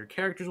 or your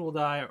characters will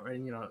die, or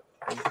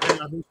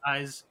depending on who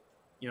dies,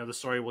 the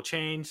story will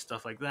change,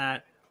 stuff like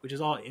that, which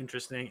is all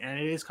interesting, and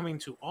it is coming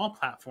to all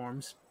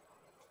platforms.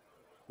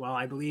 Well,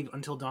 I believe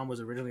Until Dawn was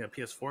originally a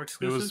PS4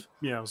 exclusive.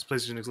 It was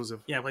PlayStation exclusive.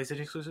 Yeah,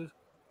 PlayStation exclusive.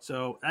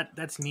 So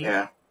that's neat.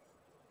 Yeah.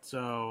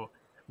 So,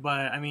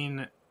 but I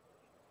mean,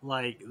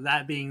 like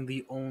that being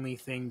the only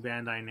thing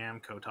Bandai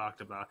Namco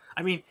talked about.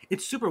 I mean,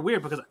 it's super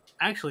weird because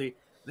actually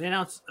they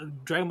announced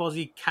Dragon Ball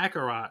Z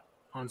Kakarot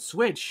on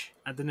Switch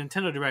at the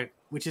Nintendo Direct,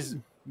 which is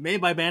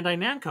made by Bandai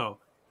Namco.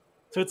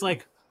 So it's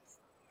like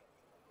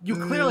you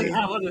clearly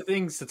have other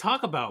things to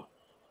talk about,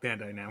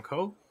 Bandai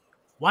Namco.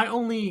 Why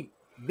only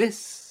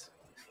this?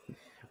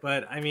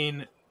 But I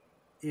mean,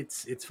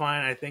 it's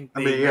fine. I think.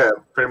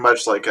 Pretty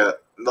much like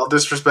no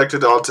disrespect to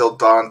the Until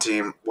Dawn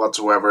team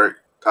whatsoever.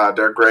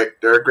 They're great.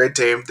 They're a great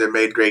team. They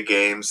made great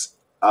games.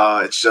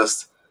 It's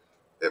just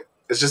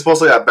it's just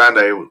mostly at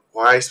Bandai.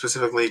 Why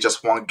specifically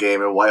just one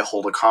game, and why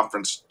hold a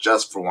conference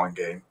just for one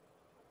game?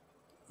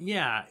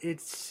 Yeah,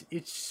 it's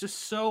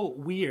just so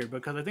weird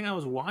because I think I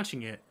was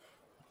watching it,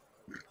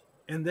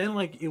 and then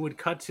like it would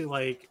cut to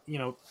like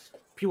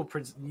people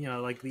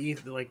like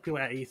like people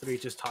at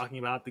E3 just talking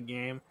about the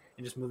game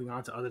and just moving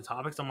on to other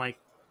topics. I'm like,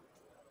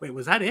 wait,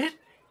 was that it?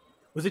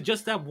 Was it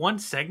just that one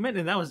segment?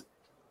 And that was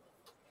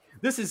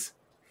this is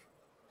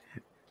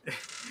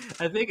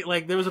I think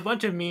like there was a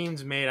bunch of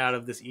memes made out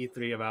of this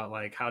E3 about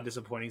like how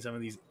disappointing some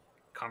of these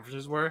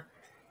conferences were,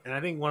 and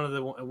I think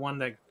one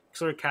that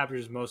sort of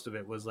captures most of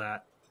it was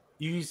that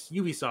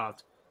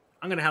Ubisoft.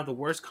 I'm gonna have the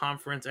worst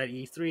conference at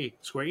E3.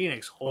 Square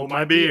Enix, hold Hold my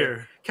my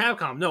beer. beer.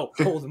 Capcom, no,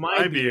 hold my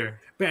My beer.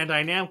 beer.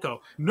 Bandai Namco,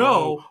 No,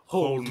 no,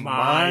 hold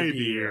my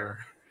beer.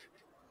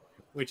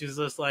 Which is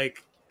just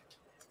like,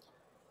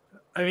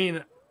 I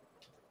mean,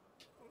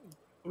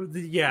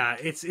 yeah,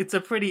 it's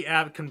a pretty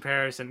apt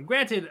comparison.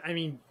 Granted, I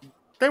mean,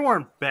 They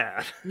weren't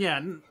bad. yeah,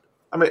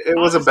 I mean, it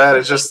wasn't bad. honestly,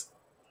 It's just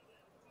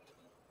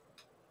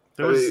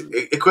There was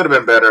it could have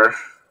been better.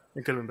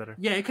 it could have been better.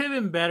 yeah, it could have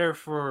been better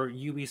for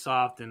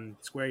Ubisoft and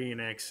Square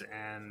Enix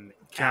and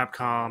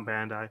Capcom,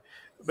 Bandai.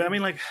 But I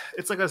mean, like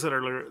it's like I said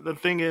earlier. The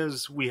thing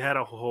is, we had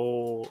a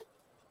whole,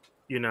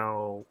 you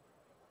know,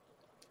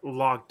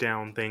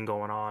 lockdown thing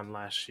going on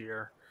last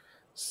year,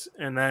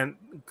 and then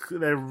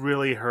that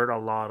really hurt a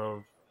lot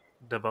of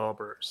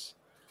developers.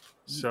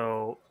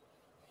 So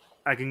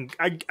I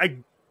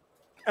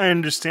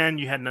understand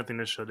you had nothing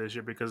to show this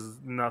year because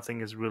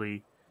nothing is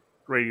really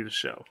ready to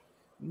show.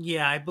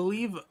 Yeah, I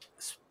believe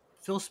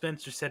Phil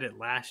Spencer said it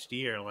last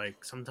year,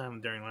 like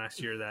sometime during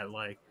last year, that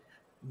like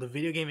the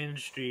video game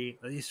industry,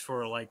 at least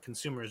for like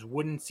consumers,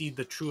 wouldn't see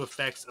the true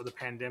effects of the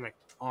pandemic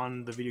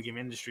on the video game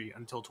industry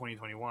until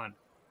 2021.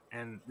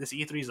 And this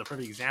E3 is a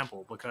perfect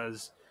example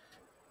because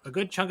a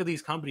good chunk of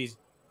these companies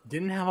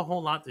didn't have a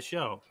whole lot to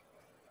show.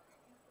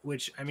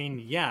 Which I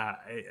mean, yeah,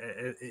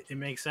 it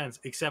makes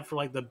sense, except for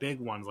like the big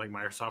ones like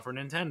Microsoft or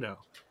Nintendo.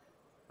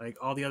 Like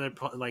all the other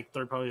like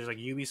third parties like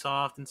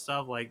Ubisoft and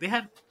stuff, like they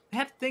had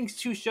things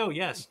to show,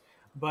 yes,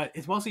 but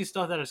it's mostly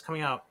stuff that is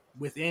coming out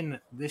within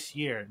this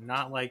year,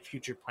 not like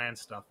future plan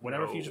stuff.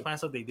 Whatever future No. plan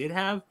stuff they did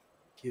have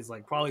is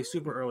like probably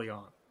super early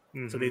on,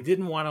 so they Mm-hmm.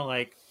 didn't want to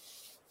like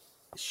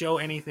show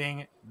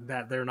anything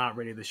that they're not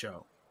ready to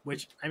show,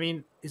 which I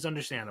mean is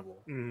understandable.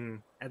 Mm-hmm.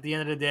 At the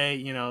end of the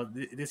day,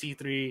 this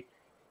E3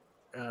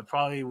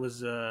 probably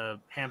was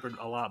hampered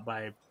a lot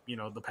by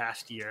the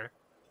past year.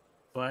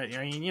 But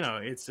I mean,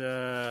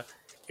 it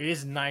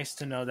is nice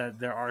to know that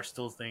there are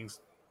still things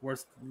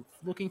worth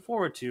looking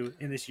forward to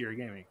in this year of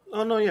gaming.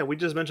 Oh no, yeah, we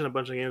just mentioned a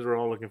bunch of games we're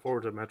all looking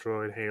forward to: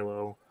 Metroid,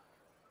 Halo,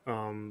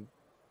 um,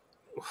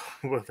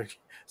 what the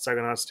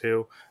Psychonauts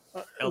 2,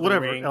 Elden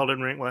whatever, Ring,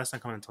 Elden Ring. Well, that's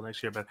not coming until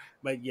next year, but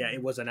but yeah,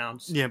 it was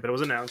announced. yeah, but it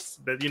was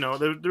announced. But there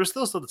was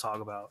still stuff to talk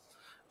about,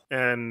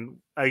 and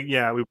we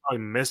probably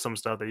missed some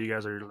stuff that you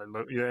guys are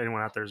like,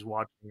 anyone out there is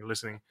watching or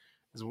listening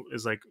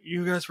is like,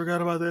 you guys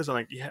forgot about this. I'm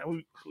like, yeah,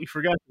 we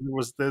forgot. There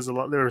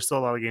were still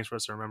a lot of games for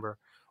us to remember.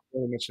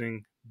 We're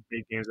mentioning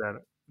big games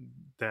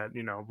that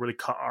really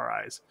caught our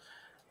eyes.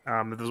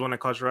 If there's one that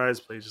caught your eyes,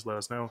 please just let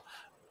us know.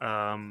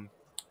 Um,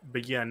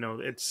 but yeah, no,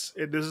 this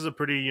is a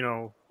pretty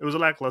it was a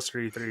lackluster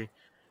E3.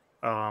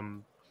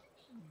 Um,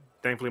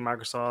 Thankfully,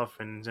 Microsoft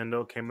and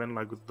Nintendo came in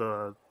like with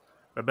the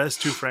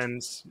best two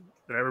friends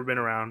that ever been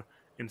around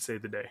and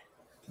saved the day.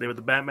 They were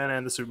the Batman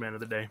and the Superman of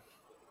the day.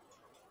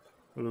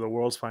 They were the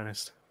world's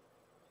finest.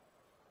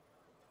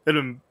 I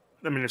mean,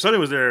 if Sony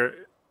was there,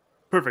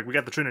 perfect. We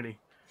got the Trinity,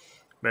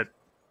 but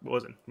it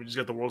wasn't. We just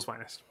got the world's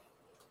finest.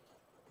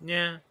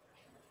 Yeah,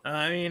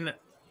 I mean,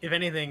 if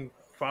anything,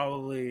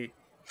 probably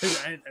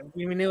because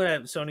we knew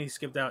that Sony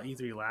skipped out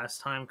E3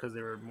 last time because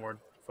they were more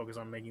focused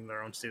on making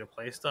their own state of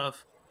play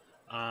stuff.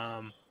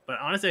 But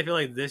honestly, I feel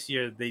like this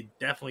year they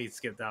definitely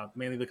skipped out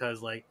mainly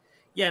because like,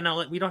 yeah, no,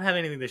 like, we don't have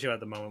anything to show at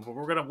the moment, but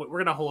we're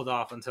gonna hold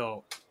off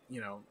until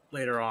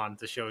later on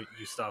to show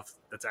you stuff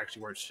that's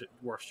actually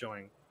worth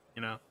showing.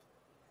 You know,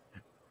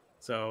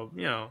 so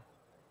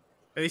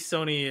at least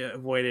Sony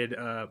avoided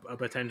a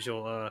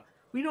potential.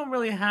 We don't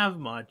really have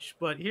much,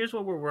 but here's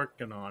what we're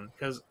working on.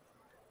 Because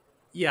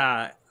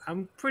yeah,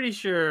 I'm pretty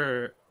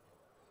sure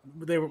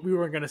we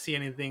weren't gonna see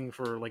anything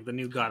for like the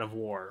new God of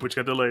War, Which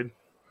got delayed.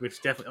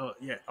 which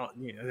definitely it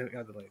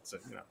got delayed. So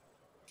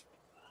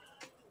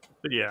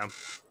But yeah.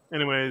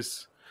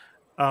 Anyways,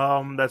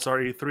 that's our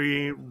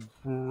E3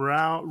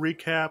 round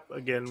recap.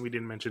 Again, we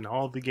didn't mention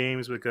all the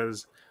games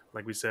because,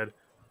 like we said,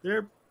 there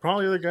are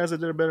probably other guys that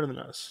did it better than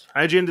us.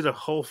 IGN did a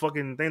whole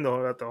fucking thing though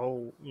about the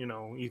whole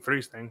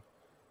E3's thing.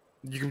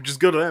 You can just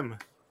go to them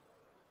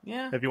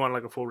yeah, if you want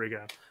like a full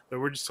recap. But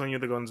we're just telling you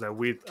the ones that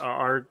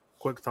our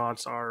quick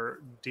thoughts, our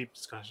deep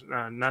discussion,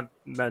 not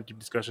deep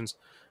discussions.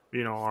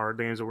 Our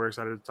games that we're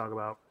excited to talk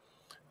about.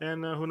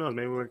 And who knows?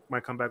 Maybe we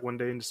might come back one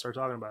day and just start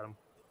talking about them.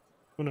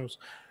 Who knows?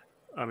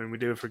 I mean, we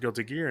did it for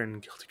Guilty Gear,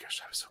 and Guilty Gear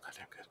was so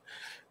goddamn good.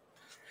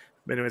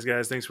 But anyways,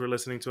 guys, thanks for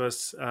listening to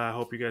us. I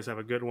hope you guys have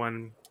a good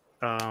one.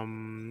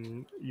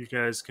 You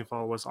guys can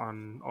follow us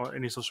on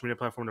any social media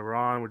platform that we're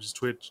on, which is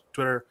Twitch,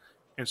 Twitter,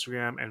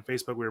 Instagram, and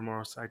Facebook. We're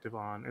most active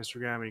on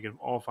Instagram, and you can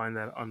all find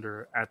that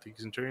under at the Geek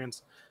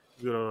Centurions.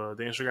 If you go to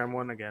the Instagram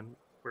one again,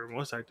 we're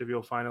most active.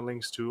 You'll find the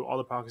links to all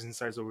the podcasting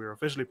sites that we're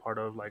officially part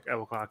of, like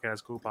Apple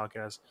Podcasts, Google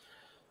Podcasts,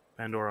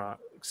 Pandora,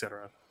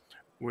 etc.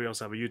 We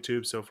also have a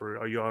YouTube, so for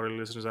all you audio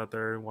listeners out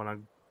there,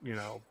 want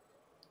to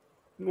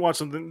watch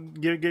something,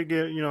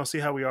 get see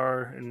how we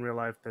are in real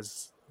life.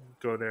 Let's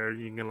go there.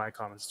 You can like,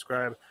 comment,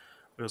 subscribe.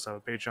 We also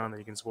have a Patreon that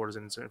you can support us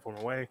in a certain form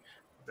of way.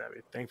 That'd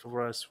be thankful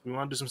for us. We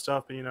want to do some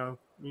stuff, but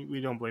we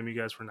don't blame you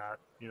guys for not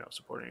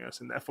supporting us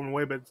in that form of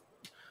way. But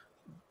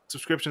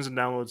subscriptions and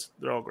downloads,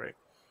 they're all great.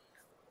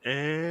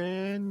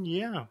 And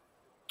yeah,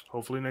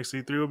 hopefully next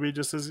E3 will be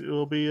just as it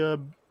will be a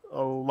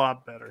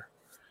lot better.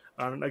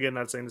 Again,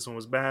 not saying this one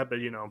was bad, but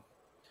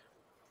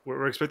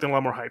we're expecting a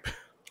lot more hype.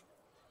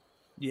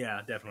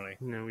 Yeah, definitely.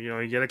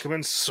 You gotta come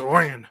in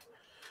swinging.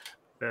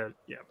 But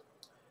yeah.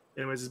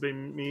 Anyways, it's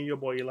been me, your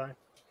boy Eli.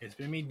 It's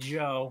been me,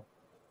 Joe.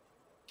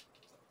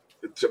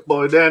 It's your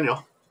boy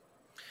Daniel.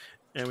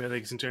 And we have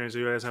the Centurions. So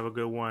you guys have a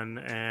good one,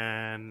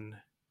 and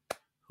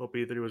hope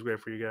E3 was great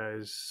for you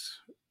guys.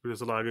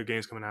 There's a lot of good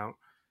games coming out.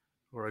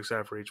 We're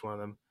excited for each one of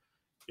them.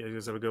 You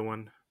guys have a good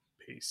one.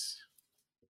 Peace.